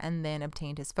owner and then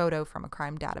obtained his photo from a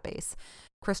crime database.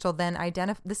 Crystal then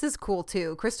this is cool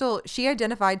too. Crystal, she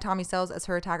identified Tommy Sells as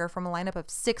her attacker from a lineup of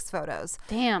 6 photos.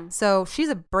 Damn. So she's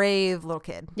a brave little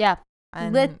kid. Yeah.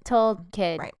 And, Little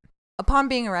kid. Right. Upon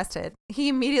being arrested, he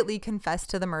immediately confessed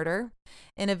to the murder.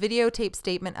 In a videotape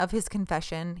statement of his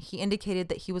confession, he indicated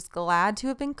that he was glad to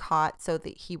have been caught so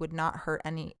that he would not hurt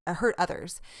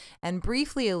others, and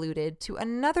briefly alluded to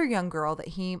another young girl that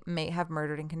he may have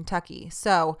murdered in Kentucky.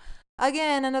 So,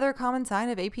 again, another common sign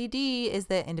of APD is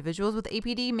that individuals with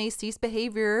APD may cease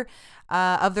behavior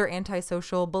of their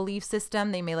antisocial belief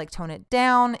system. They may like tone it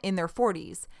down in their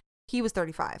 40s. He was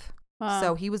 35. Wow.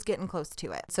 So he was getting close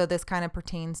to it. So this kind of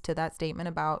pertains to that statement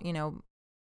about,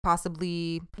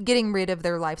 possibly getting rid of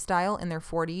their lifestyle in their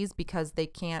 40s because they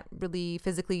can't really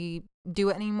physically do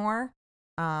it anymore.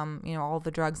 All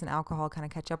the drugs and alcohol kind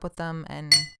of catch up with them.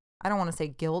 And I don't want to say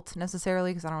guilt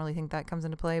necessarily because I don't really think that comes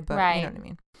into play, but you know what I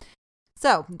mean.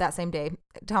 So that same day,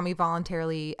 Tommy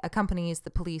voluntarily accompanies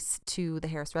the police to the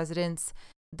Harris residence.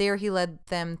 There he led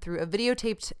them through a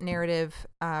videotaped narrative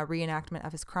reenactment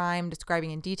of his crime,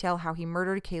 describing in detail how he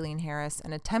murdered Kayleen Harris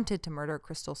and attempted to murder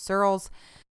Crystal Searles.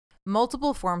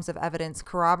 Multiple forms of evidence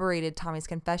corroborated Tommy's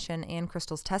confession and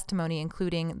Crystal's testimony,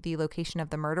 including the location of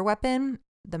the murder weapon,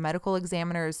 the medical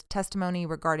examiner's testimony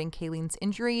regarding Kayleen's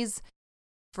injuries,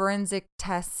 forensic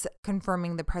tests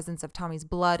confirming the presence of Tommy's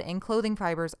blood and clothing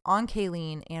fibers on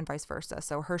Kayleen and vice versa.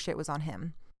 So her shit was on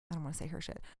him. I don't want to say her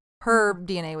shit. Her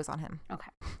DNA was on him. Okay.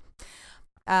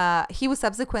 He was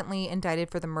subsequently indicted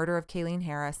for the murder of Kayleen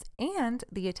Harris and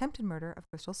the attempted murder of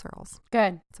Crystal Searles.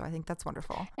 Good. So I think that's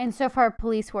wonderful. And so far,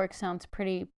 police work sounds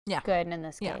pretty Yeah. good in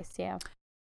this case. Yeah.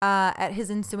 At his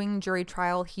ensuing jury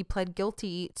trial, he pled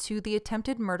guilty to the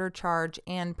attempted murder charge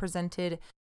and presented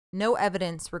no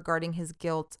evidence regarding his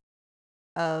guilt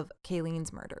of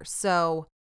Kayleen's murder. So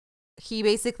he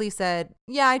basically said,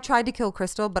 yeah, I tried to kill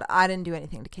Crystal, but I didn't do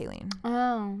anything to Kayleen.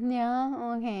 Oh,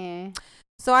 yeah. Okay.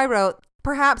 So I wrote,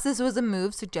 perhaps this was a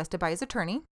move suggested by his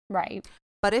attorney. Right.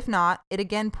 But if not, it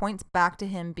again points back to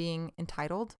him being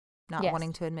entitled, not Yes.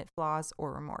 wanting to admit flaws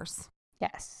or remorse.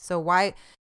 Yes. So why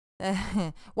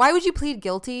would you plead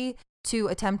guilty to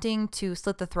attempting to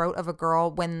slit the throat of a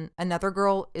girl when another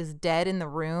girl is dead in the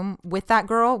room with that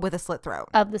girl with a slit throat?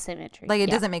 Of the same injury. Like, it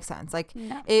doesn't make sense. Like,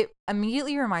 No. it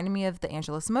immediately reminded me of the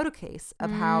Angela Simoto case of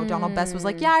how Donald Best was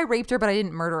like, yeah, I raped her, but I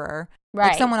didn't murder her. Right.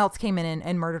 Like, someone else came in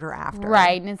and murdered her after.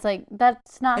 Right. And it's like,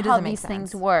 that's not It how doesn't make these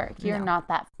things sense. work. You're No. not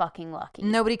that fucking lucky.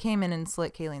 Nobody came in and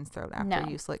slit Kayleen's throat after No.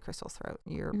 you slit Crystal's throat.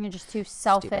 You're just too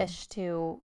selfish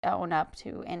to own up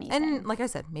to anything. And like I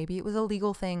said, maybe it was a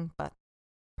legal thing, but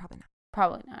probably not.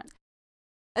 Probably not.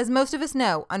 As most of us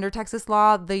know, under Texas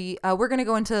law, we're going to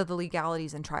go into the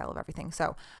legalities and trial of everything.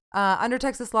 So, under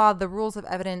Texas law, the rules of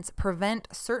evidence prevent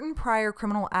certain prior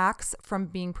criminal acts from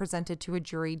being presented to a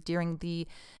jury during the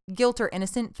guilt or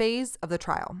innocent phase of the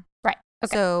trial. Right.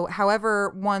 Okay. So, however,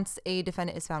 once a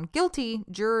defendant is found guilty,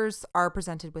 jurors are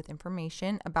presented with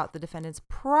information about the defendant's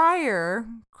prior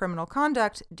criminal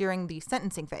conduct during the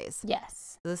sentencing phase.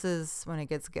 Yes. This is when it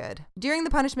gets good. During the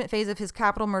punishment phase of his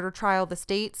capital murder trial, the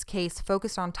state's case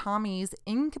focused on Tommy's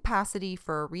incapacity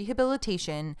for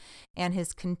rehabilitation and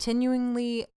his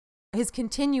continuing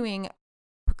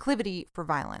proclivity for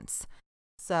violence.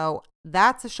 So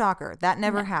that's a shocker. That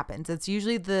never happens. It's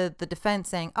usually the defense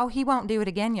saying, oh, he won't do it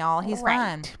again, y'all. He's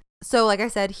fine. So like I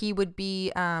said, he would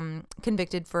be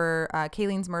convicted for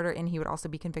Kayleen's murder, and he would also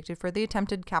be convicted for the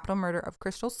attempted capital murder of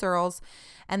Crystal Searles.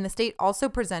 And the state also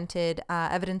presented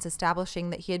evidence establishing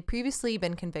that he had previously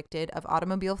been convicted of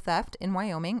automobile theft in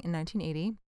Wyoming in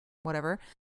 1980, whatever,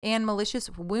 and malicious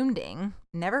wounding,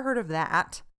 never heard of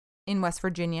that, in West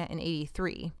Virginia in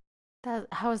 83.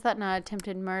 How is that not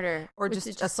attempted murder? Or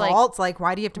just assaults? Like,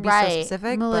 why do you have to be so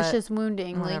specific? Malicious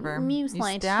wounding. Whatever. Like, you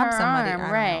stabbed her somebody. arm. I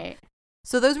don't Right. know.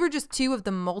 So those were just two of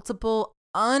the multiple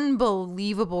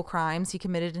unbelievable crimes he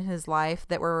committed in his life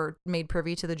that were made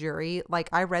privy to the jury. Like,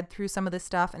 I read through some of this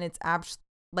stuff, and it's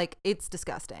it's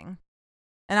disgusting.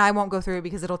 And I won't go through it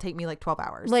because it'll take me like 12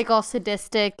 hours. Like, all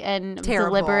sadistic and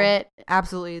Terrible. deliberate.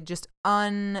 Absolutely. Just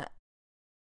unprovoked.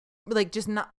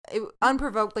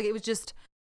 Like, it was just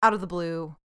out of the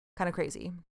blue, kind of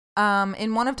crazy.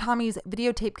 In one of Tommy's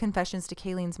videotaped confessions to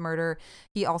Kayleen's murder,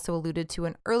 he also alluded to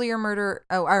an earlier murder.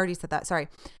 Oh, I already said that. Sorry.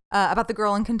 About the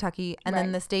girl in Kentucky. And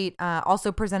then the state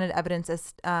also presented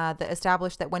evidence that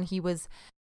established that when he was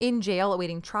in jail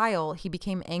awaiting trial, he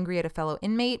became angry at a fellow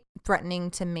inmate, threatening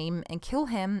to maim and kill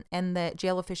him, and that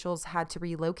jail officials had to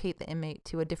relocate the inmate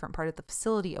to a different part of the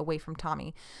facility away from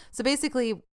Tommy. So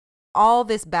basically, all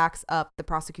this backs up the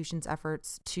prosecution's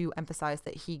efforts to emphasize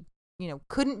that he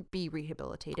couldn't be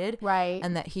rehabilitated. Right.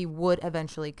 And that he would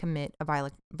eventually commit a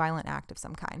violent act of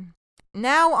some kind.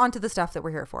 Now on to the stuff that we're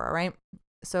here for, all right?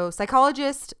 So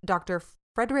psychologist Dr.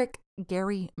 Frederick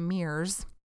Gary Mears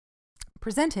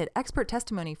presented expert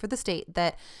testimony for the state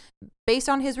that, based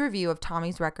on his review of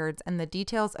Tommy's records and the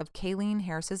details of Kayleen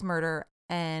Harris's murder,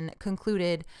 and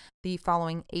concluded the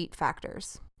following 8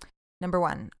 factors. Number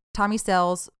 1, Tommy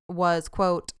Searles was,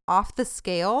 quote, off the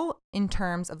scale in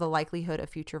terms of the likelihood of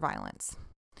future violence.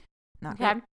 Not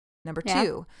good. Number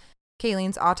 2,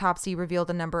 Kayleen's autopsy revealed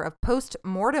a number of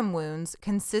post-mortem wounds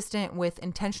consistent with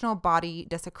intentional body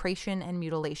desecration and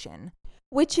mutilation.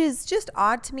 Which is just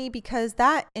odd to me because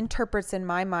that interprets in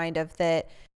my mind of that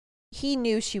he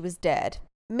knew she was dead.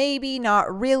 Maybe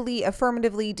not really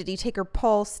affirmatively. Did he take her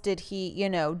pulse? Did he,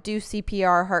 do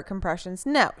CPR, heart compressions?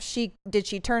 No. Did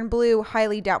she turn blue?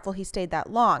 Highly doubtful he stayed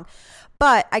that long.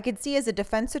 But I could see as a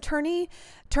defense attorney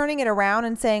turning it around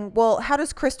and saying, well, how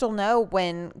does Crystal know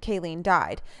when Kayleen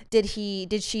died? Did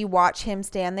she watch him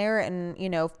stand there and,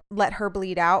 let her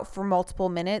bleed out for multiple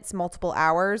minutes, multiple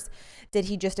hours? Did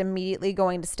he just immediately go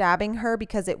into stabbing her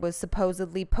because it was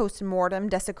supposedly post-mortem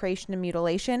desecration and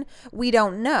mutilation? We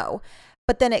don't know.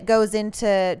 But then it goes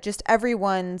into just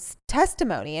everyone's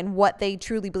testimony and what they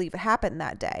truly believe happened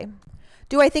that day.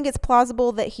 Do I think it's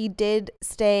plausible that he did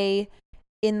stay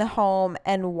in the home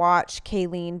and watch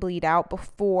Kayleen bleed out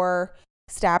before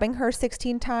stabbing her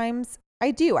 16 times?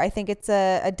 I do. I think it's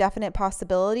a definite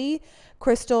possibility.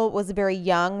 Crystal was very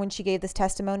young when she gave this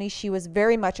testimony. She was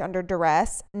very much under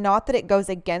duress. Not that it goes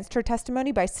against her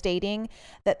testimony by stating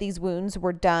that these wounds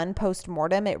were done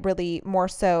post-mortem. It really more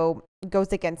so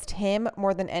goes against him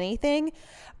more than anything.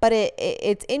 But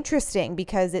it's interesting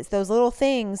because it's those little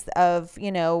things of,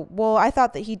 well, I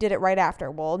thought that he did it right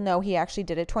after. Well, no, he actually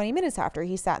did it 20 minutes after.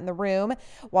 He sat in the room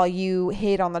while you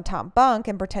hid on the top bunk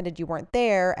and pretended you weren't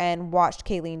there and watched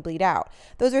Kayleen bleed out.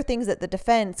 Those are things that the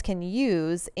defense can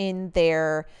use in their,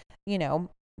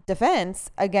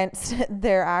 defense against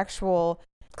their actual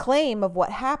claim of what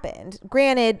happened.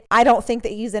 Granted, I don't think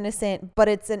that he's innocent, but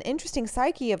it's an interesting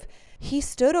psyche of he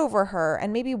stood over her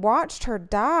and maybe watched her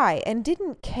die and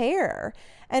didn't care.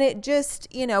 And it just,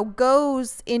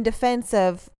 goes in defense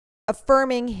of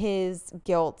affirming his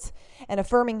guilt and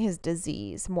affirming his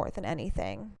disease more than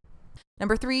anything.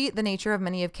 Number 3, the nature of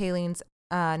many of Kayleen's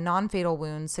non-fatal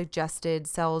wounds suggested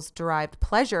Sells derived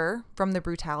pleasure from the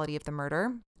brutality of the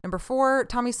murder. Number 4,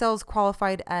 Tommy Sells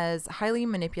qualified as highly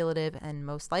manipulative and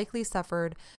most likely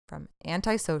suffered from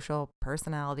antisocial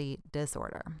personality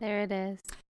disorder. There it is.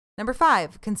 Number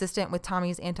 5, consistent with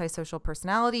Tommy's antisocial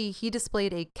personality, he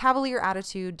displayed a cavalier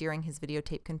attitude during his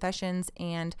videotape confessions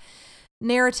and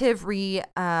narrative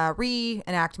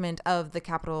reenactment of the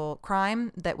capital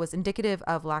crime that was indicative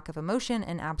of lack of emotion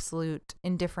and absolute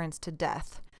indifference to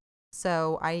death.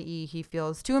 So, i.e., he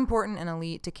feels too important and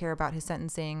elite to care about his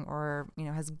sentencing, or,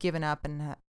 has given up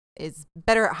and is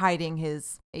better at hiding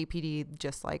his APD,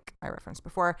 just like I referenced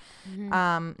before.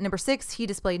 Mm-hmm. Number 6, he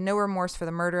displayed no remorse for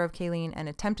the murder of Kayleen and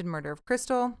attempted murder of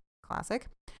Crystal. Classic.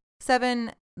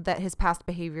 7, that his past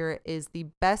behavior is the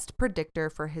best predictor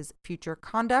for his future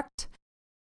conduct.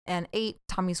 And 8,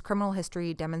 Tommy's criminal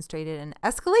history demonstrated an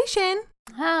escalation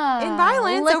in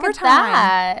violence look over at time.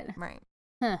 that. Right.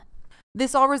 Huh.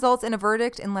 This all results in a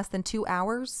verdict in less than 2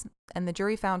 hours, and the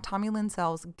jury found Tommy Lynn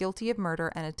Sells guilty of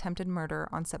murder and attempted murder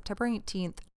on September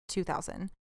 18th, 2000.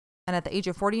 And at the age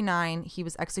of 49, he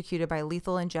was executed by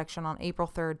lethal injection on April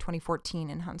 3rd, 2014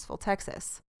 in Huntsville,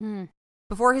 Texas.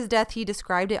 Before his death, he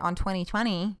described it on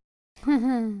 2020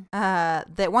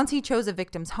 that once he chose a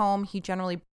victim's home, he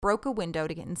generally broke a window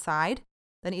to get inside,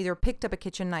 then either picked up a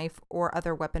kitchen knife or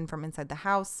other weapon from inside the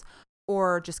house,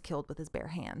 or just killed with his bare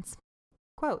hands.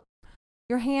 Quote,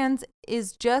 your hands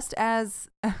is just as,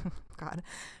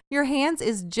 your hands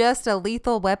is just a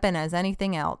lethal weapon as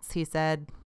anything else, he said.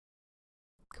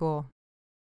 Cool.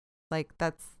 Like,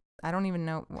 I don't even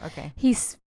know. Okay.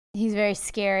 He's very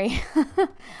scary.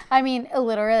 I mean,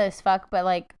 illiterate as fuck, but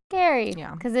like scary.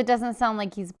 Yeah. Because it doesn't sound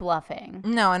like he's bluffing.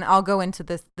 No, and I'll go into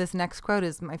this. This next quote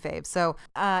is my fave. So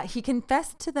he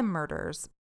confessed to the murders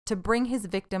to bring his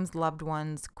victims' loved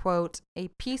ones, quote, a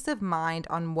peace of mind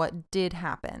on what did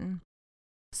happen.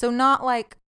 So not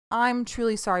like, I'm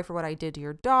truly sorry for what I did to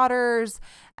your daughters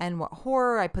and what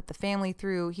horror I put the family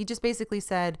through. He just basically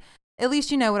said, at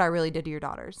least you know what I really did to your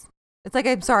daughters. It's like,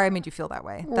 I'm sorry I made you feel that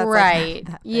way. That's right. Like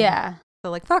that thing. Yeah.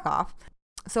 So like, fuck off.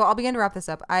 So I'll begin to wrap this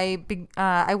up. I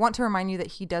want to remind you that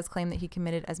he does claim that he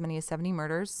committed as many as 70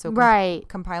 murders. So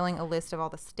compiling a list of all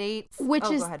the states. Which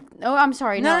is, go ahead. Oh, I'm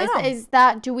sorry. No. Is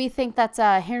that, do we think that's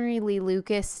a Henry Lee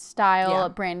Lucas style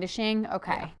brandishing?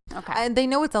 Okay. Yeah. Okay. And they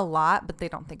know it's a lot, but they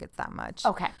don't think it's that much.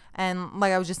 Okay. And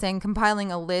like I was just saying,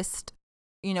 compiling a list,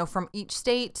 from each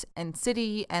state and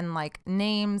city and like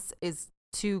names is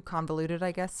too convoluted,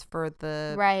 I guess, for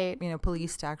the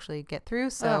police to actually get through.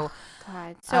 So,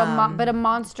 God. So, but a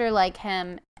monster like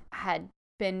him had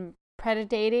been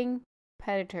predatory,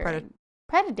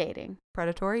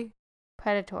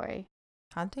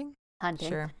 hunting.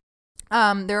 Sure.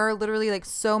 There are literally like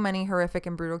so many horrific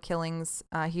and brutal killings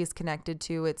he is connected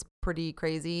to. It's pretty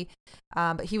crazy.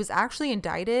 But he was actually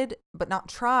indicted, but not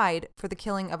tried, for the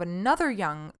killing of another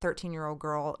young 13-year-old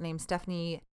girl named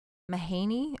Stephanie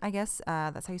Mahaney, I guess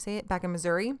that's how you say it, back in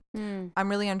Missouri. I'm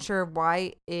really unsure of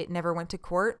why it never went to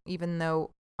court, even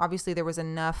though obviously there was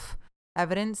enough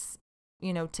evidence,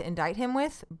 to indict him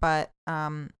with. But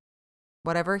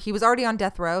whatever. He was already on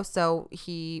death row, so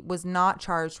he was not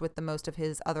charged with the most of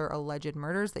his other alleged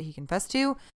murders that he confessed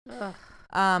to. Ugh.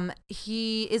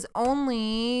 His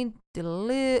only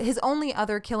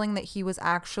other killing that he was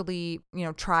actually,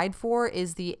 tried for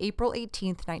is the April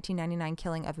 18th, 1999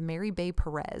 killing of Mary Bay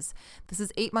Perez. This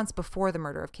is 8 months before the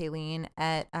murder of Kayleen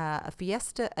at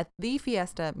the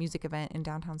Fiesta music event in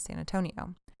downtown San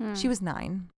Antonio. She was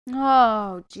 9.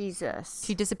 Oh, Jesus.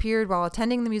 She disappeared while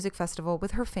attending the music festival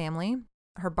with her family.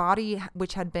 Her body,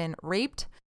 which had been raped,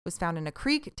 was found in a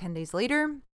creek 10 days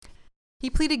later. He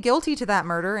pleaded guilty to that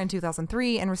murder in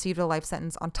 2003 and received a life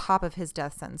sentence on top of his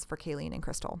death sentence for Kayleen and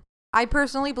Crystal. I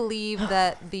personally believe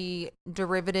that the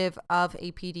derivative of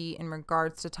APD in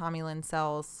regards to Tommy Lynn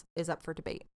Sells is up for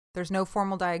debate. There's no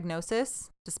formal diagnosis,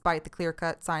 despite the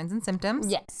clear-cut signs and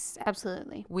symptoms. Yes,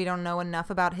 absolutely. We don't know enough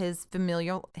about his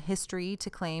familial history to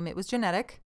claim it was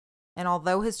genetic. And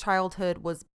although his childhood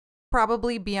was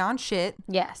probably beyond shit,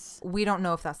 Yes. we don't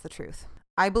know if that's the truth.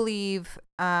 I believe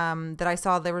that I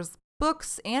saw there was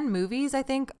books and movies, I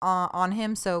think, on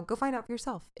him. So go find out for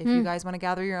yourself if you guys want to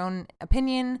gather your own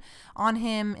opinion on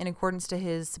him in accordance to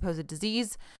his supposed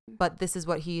disease. But this is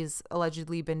what he's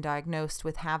allegedly been diagnosed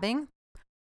with having.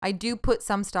 I do put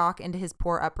some stock into his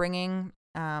poor upbringing,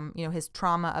 his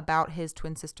trauma about his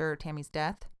twin sister Tammy's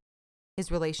death,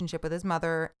 his relationship with his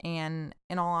mother, and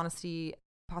in all honesty,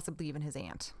 possibly even his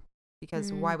aunt.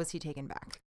 Because why was he taken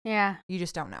back? Yeah. You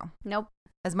just don't know. Nope.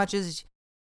 As much as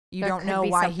you There don't could know be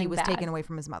why he something was bad. taken away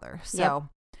from his mother. So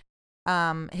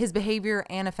his behavior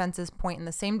and offenses point in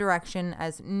the same direction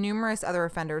as numerous other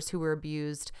offenders who were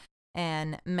abused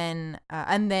and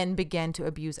then began to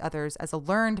abuse others as a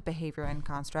learned behavior and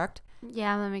construct.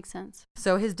 Yeah, that makes sense.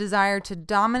 So his desire to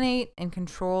dominate and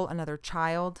control another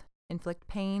child, inflict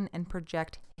pain, and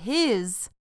project his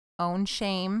own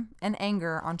shame and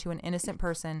anger onto an innocent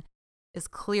person is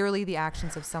clearly the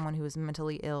actions of someone who is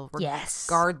mentally ill, Yes.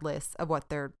 regardless of what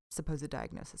their supposed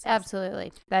diagnosis is.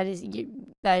 Absolutely. That is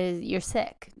you're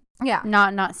sick. Yeah.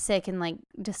 Not sick and like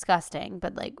disgusting,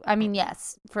 but like I mean,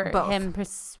 yes, for Both. him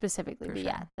specifically, For but sure.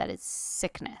 yeah, that is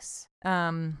sickness.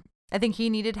 I think he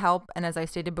needed help, and as I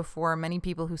stated before, many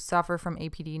people who suffer from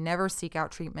APD never seek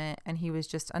out treatment, and he was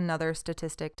just another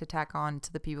statistic to tack on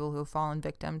to the people who have fallen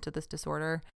victim to this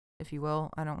disorder, if you will.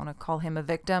 I don't want to call him a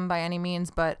victim by any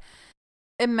means, but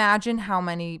imagine how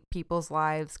many people's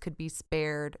lives could be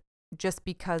spared just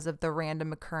because of the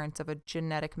random occurrence of a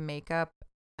genetic makeup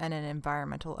and an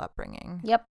environmental upbringing.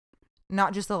 Yep.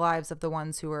 Not just the lives of the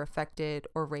ones who were affected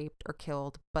or raped or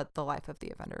killed, but the life of the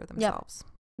offender themselves.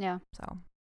 Yeah. So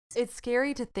it's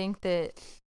scary to think that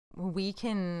we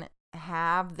can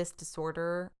have this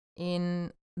disorder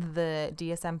in the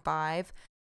DSM-5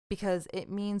 because it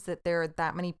means that there are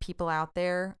that many people out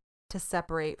there to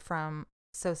separate from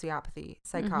sociopathy,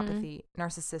 psychopathy,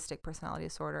 narcissistic personality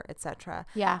disorder, etc.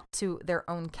 Yeah. to their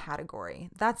own category.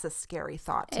 That's a scary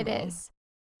thought to me. It is.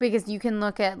 Because you can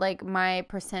look at like my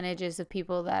percentages of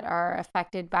people that are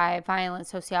affected by violent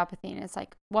sociopathy and it's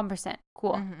like 1%.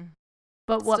 Cool. Mhm.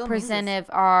 But what Still means percent it's-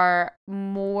 of are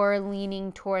more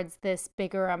leaning towards this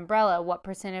bigger umbrella? What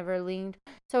percent of are leaning?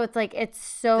 So it's like it's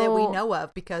so That we know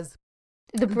of because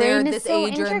the they're brain is this so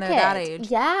age or intricate. they're that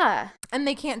age. Yeah, and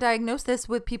they can't diagnose this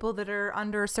with people that are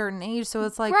under a certain age, so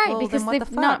it's like, right, well, because then what they've the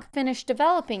fuck? not finished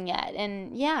developing yet,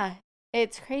 and yeah,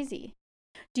 it's crazy.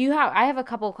 Do you have? I have a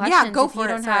couple questions. Yeah, go if for you it.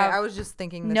 don't Sorry, have- I was just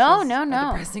thinking this No, was no, a no.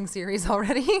 depressing series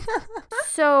already.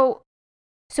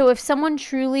 So if someone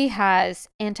truly has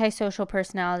antisocial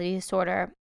personality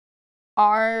disorder,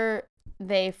 are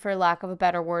they, for lack of a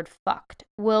better word, fucked?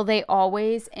 Will they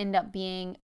always end up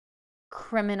being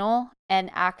criminal and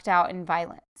act out in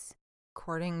violence?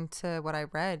 According to what I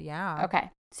read, yeah.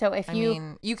 Okay. So if I you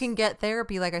mean, you can get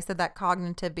therapy, like I said, that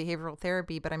cognitive behavioral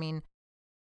therapy, but I mean,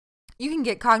 you can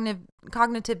get cognitive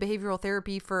behavioral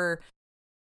therapy for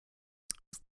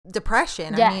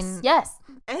depression. yes, I mean, yes.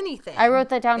 anything. I wrote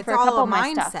that down It's for a all couple a of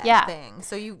my mindset stuff. Yeah. thing.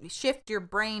 So you shift your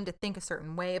brain to think a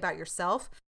certain way about yourself.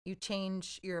 You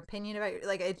change your opinion about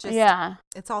it's just Yeah.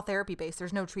 it's all therapy based.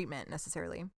 There's no treatment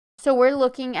necessarily. So we're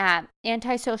looking at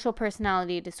antisocial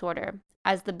personality disorder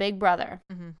as the big brother.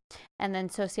 Mm-hmm. And then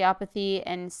sociopathy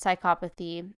and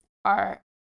psychopathy are,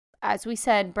 as we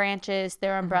said, branches,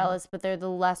 they're umbrellas, but they're the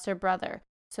lesser brother.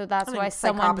 So that's I think why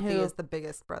someone psychopathy who is the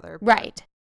biggest brother. but- right.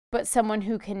 But someone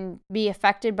who can be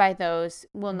affected by those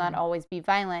will not Mhm. always be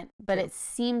violent. But True. it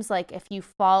seems like if you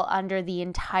fall under the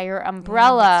entire Yeah,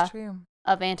 umbrella that's true.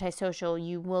 of antisocial,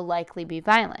 you will likely be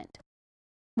violent.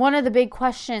 One of the big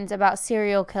questions about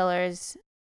serial killers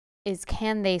is,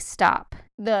 can they stop?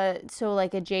 So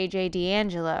like a JJ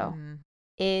D'Angelo, Mhm.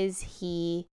 is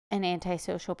he an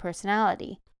antisocial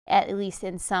personality, at least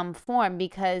in some form?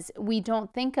 Because we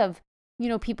don't think of,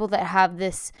 people that have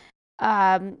this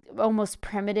almost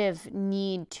primitive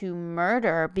need to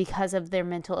murder because of their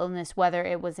mental illness, whether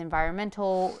it was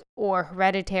environmental or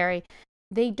hereditary.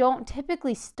 They don't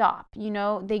typically stop,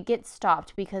 they get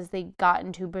stopped because they got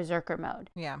into berserker mode.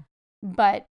 Yeah.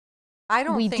 But I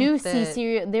don't we think do that,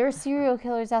 see there are serial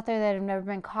killers out there that have never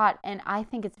been caught, and I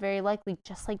think it's very likely,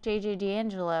 just like JJ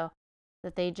D'Angelo,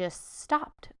 that they just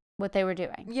stopped what they were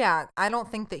doing. Yeah, I don't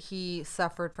think that he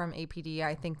suffered from APD.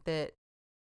 I think that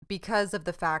because of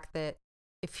the fact that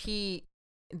if he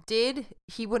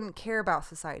he wouldn't care about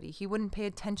society. He wouldn't pay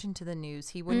attention to the news.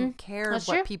 He wouldn't care That's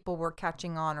what true. people were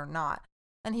catching on or not.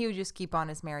 And he would just keep on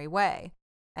his merry way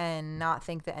and not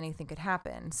think that anything could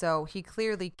happen. So he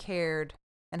clearly cared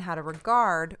and had a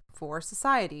regard for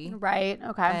society. Right.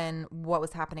 Okay. And what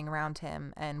was happening around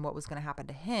him and what was going to happen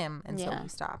to him. And so he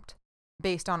stopped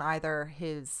based on either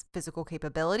his physical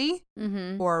capability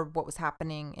or what was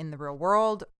happening in the real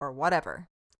world or whatever.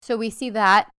 So we see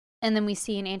that. And then we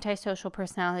see an antisocial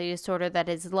personality disorder that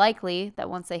is likely that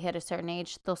once they hit a certain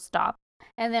age, they'll stop.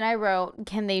 And then I wrote,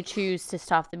 can they choose to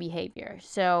stop the behavior?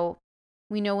 So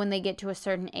we know when they get to a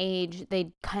certain age,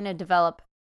 they kind of develop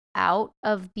out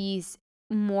of these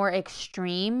more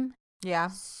extreme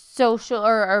social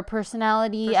or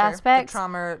personality aspects.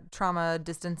 The trauma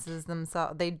distances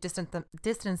themselves. They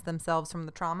distance themselves from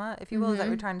the trauma, if you will. Is that what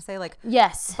you're trying to say? Like,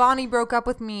 yes, Bonnie broke up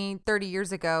with me 30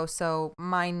 years ago, so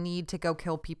my need to go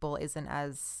kill people isn't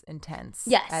as intense.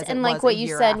 Yes, as and it like was what a you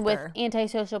year said after. with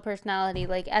antisocial personality,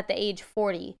 like at the age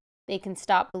 40, they can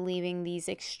stop believing these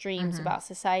extremes about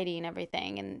society and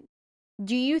everything. And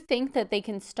do you think that they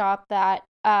can stop that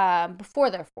before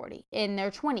they're 40, in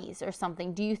their 20s or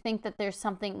something? Do you think that there's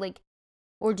something like,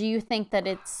 or do you think that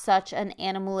it's such an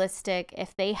animalistic,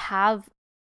 if they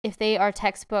are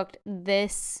textbooked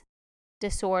this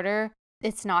disorder,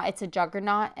 it's a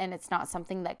juggernaut and it's not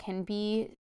something that can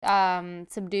be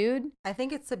subdued? I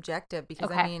think it's subjective because,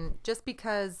 Okay. I mean, just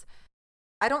because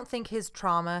I don't think his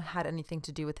trauma had anything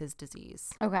to do with his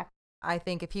disease. Okay. I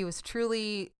think if he was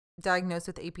truly diagnosed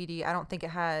with APD, I don't think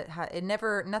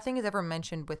nothing is ever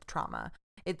mentioned with trauma.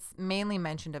 It's mainly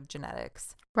mentioned of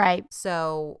genetics. Right.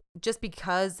 So just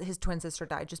because his twin sister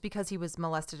died, just because he was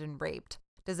molested and raped,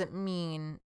 doesn't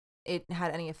mean it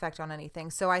had any effect on anything.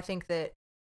 So I think that,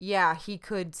 yeah, he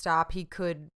could stop. He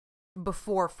could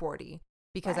before 40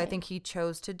 because I think he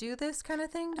chose to do this kind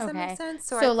of thing. Does that make sense?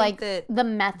 So I think like that the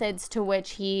methods to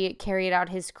which he carried out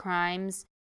his crimes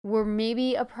were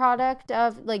maybe a product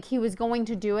of, like, he was going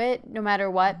to do it no matter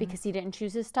what because he didn't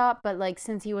choose to stop. But like,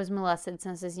 since he was molested,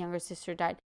 since his younger sister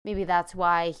died, maybe that's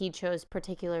why he chose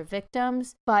particular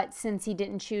victims. But since he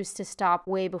didn't choose to stop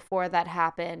way before that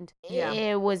happened,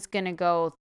 it was going to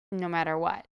go no matter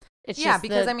what. It's just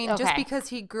because just because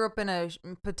he grew up in a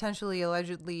potentially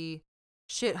allegedly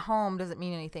shit home doesn't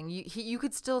mean anything. You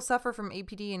could still suffer from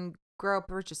APD and grow up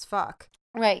rich as fuck.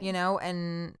 Right. You know,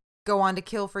 and go on to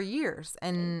kill for years.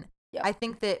 And I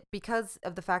think that because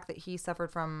of the fact that he suffered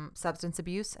from substance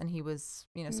abuse and he was,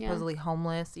 supposedly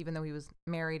homeless, even though he was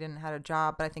married and had a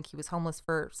job, but I think he was homeless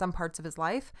for some parts of his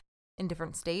life in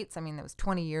different states. I mean, it was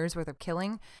 20 years worth of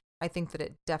killing. I think that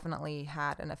it definitely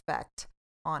had an effect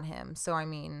on him. So, I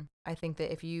mean, I think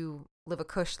that if you live a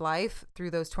cush life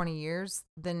through those 20 years,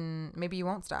 then maybe you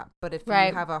won't stop. But if you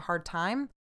have a hard time,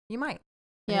 you might.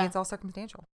 I think it's all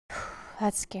circumstantial.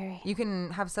 That's scary. You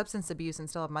can have substance abuse and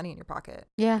still have money in your pocket.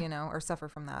 Yeah. Or suffer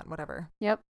from that, whatever.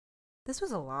 Yep. This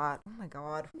was a lot. Oh my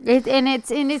God.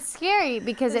 It's scary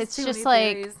because it's just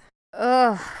like, theories.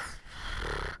 ugh.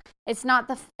 It's not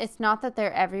that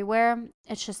they're everywhere.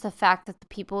 It's just the fact that the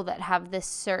people that have this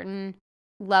certain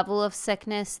level of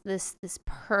sickness, this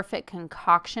perfect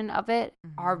concoction of it,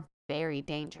 are very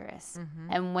dangerous.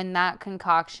 And when that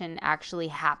concoction actually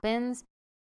happens,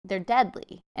 they're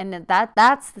deadly. And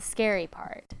that's the scary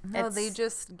part. No, they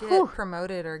just get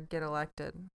promoted or get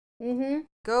elected. Mm-hmm.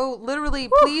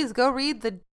 Please go read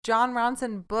the John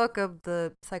Ronson book of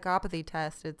the psychopathy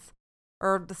test.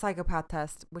 Or the psychopath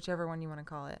test, whichever one you want to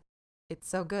call it. It's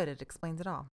so good. It explains it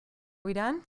all. We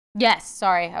done? Yes.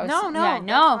 Sorry. No.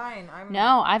 That's fine.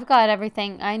 No, I've got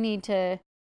everything I need to.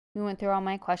 We went through all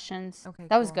my questions. Okay,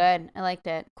 that was good. I liked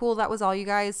it. Cool. That was all, you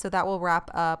guys. So that will wrap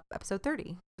up episode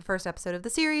 30. The first episode of the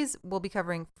series. We'll be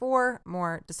covering 4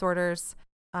 more disorders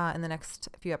in the next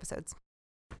few episodes.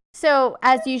 So,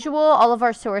 as usual, all of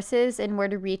our sources and where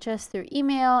to reach us through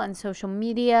email and social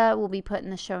media will be put in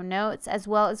the show notes, as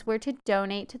well as where to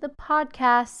donate to the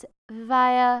podcast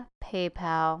via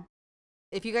PayPal.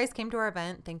 If you guys came to our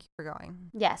event, thank you for going.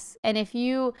 Yes. And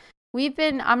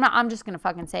I'm just going to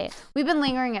fucking say it. We've been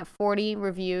lingering at 40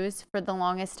 reviews for the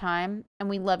longest time, and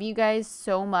we love you guys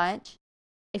so much.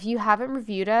 If you haven't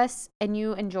reviewed us and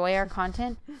you enjoy our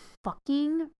content,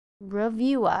 fucking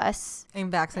review us. And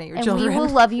vaccinate your children. And we will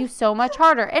love you so much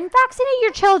harder. And vaccinate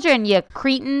your children, you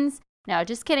cretins. No,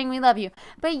 just kidding. We love you.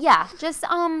 But yeah, just,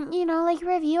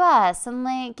 review us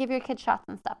and, give your kids shots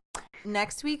and stuff.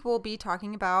 Next week, we'll be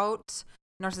talking about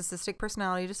narcissistic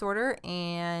personality disorder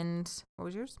and what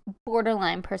was yours?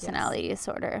 Borderline personality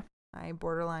disorder. I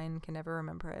borderline can never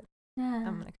remember it. Yeah.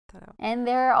 I'm going to cut that out. And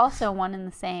they're also one and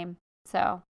the same.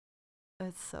 So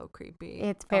It's so creepy.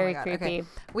 It's Oh my very God. creepy. Okay.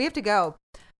 We have to go.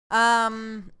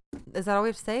 Is that all we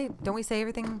have to say? Don't we say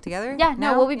everything together? Yeah,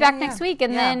 no, we'll be back next week.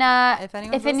 And then if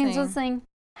if anyone's listening,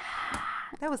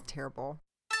 that was terrible.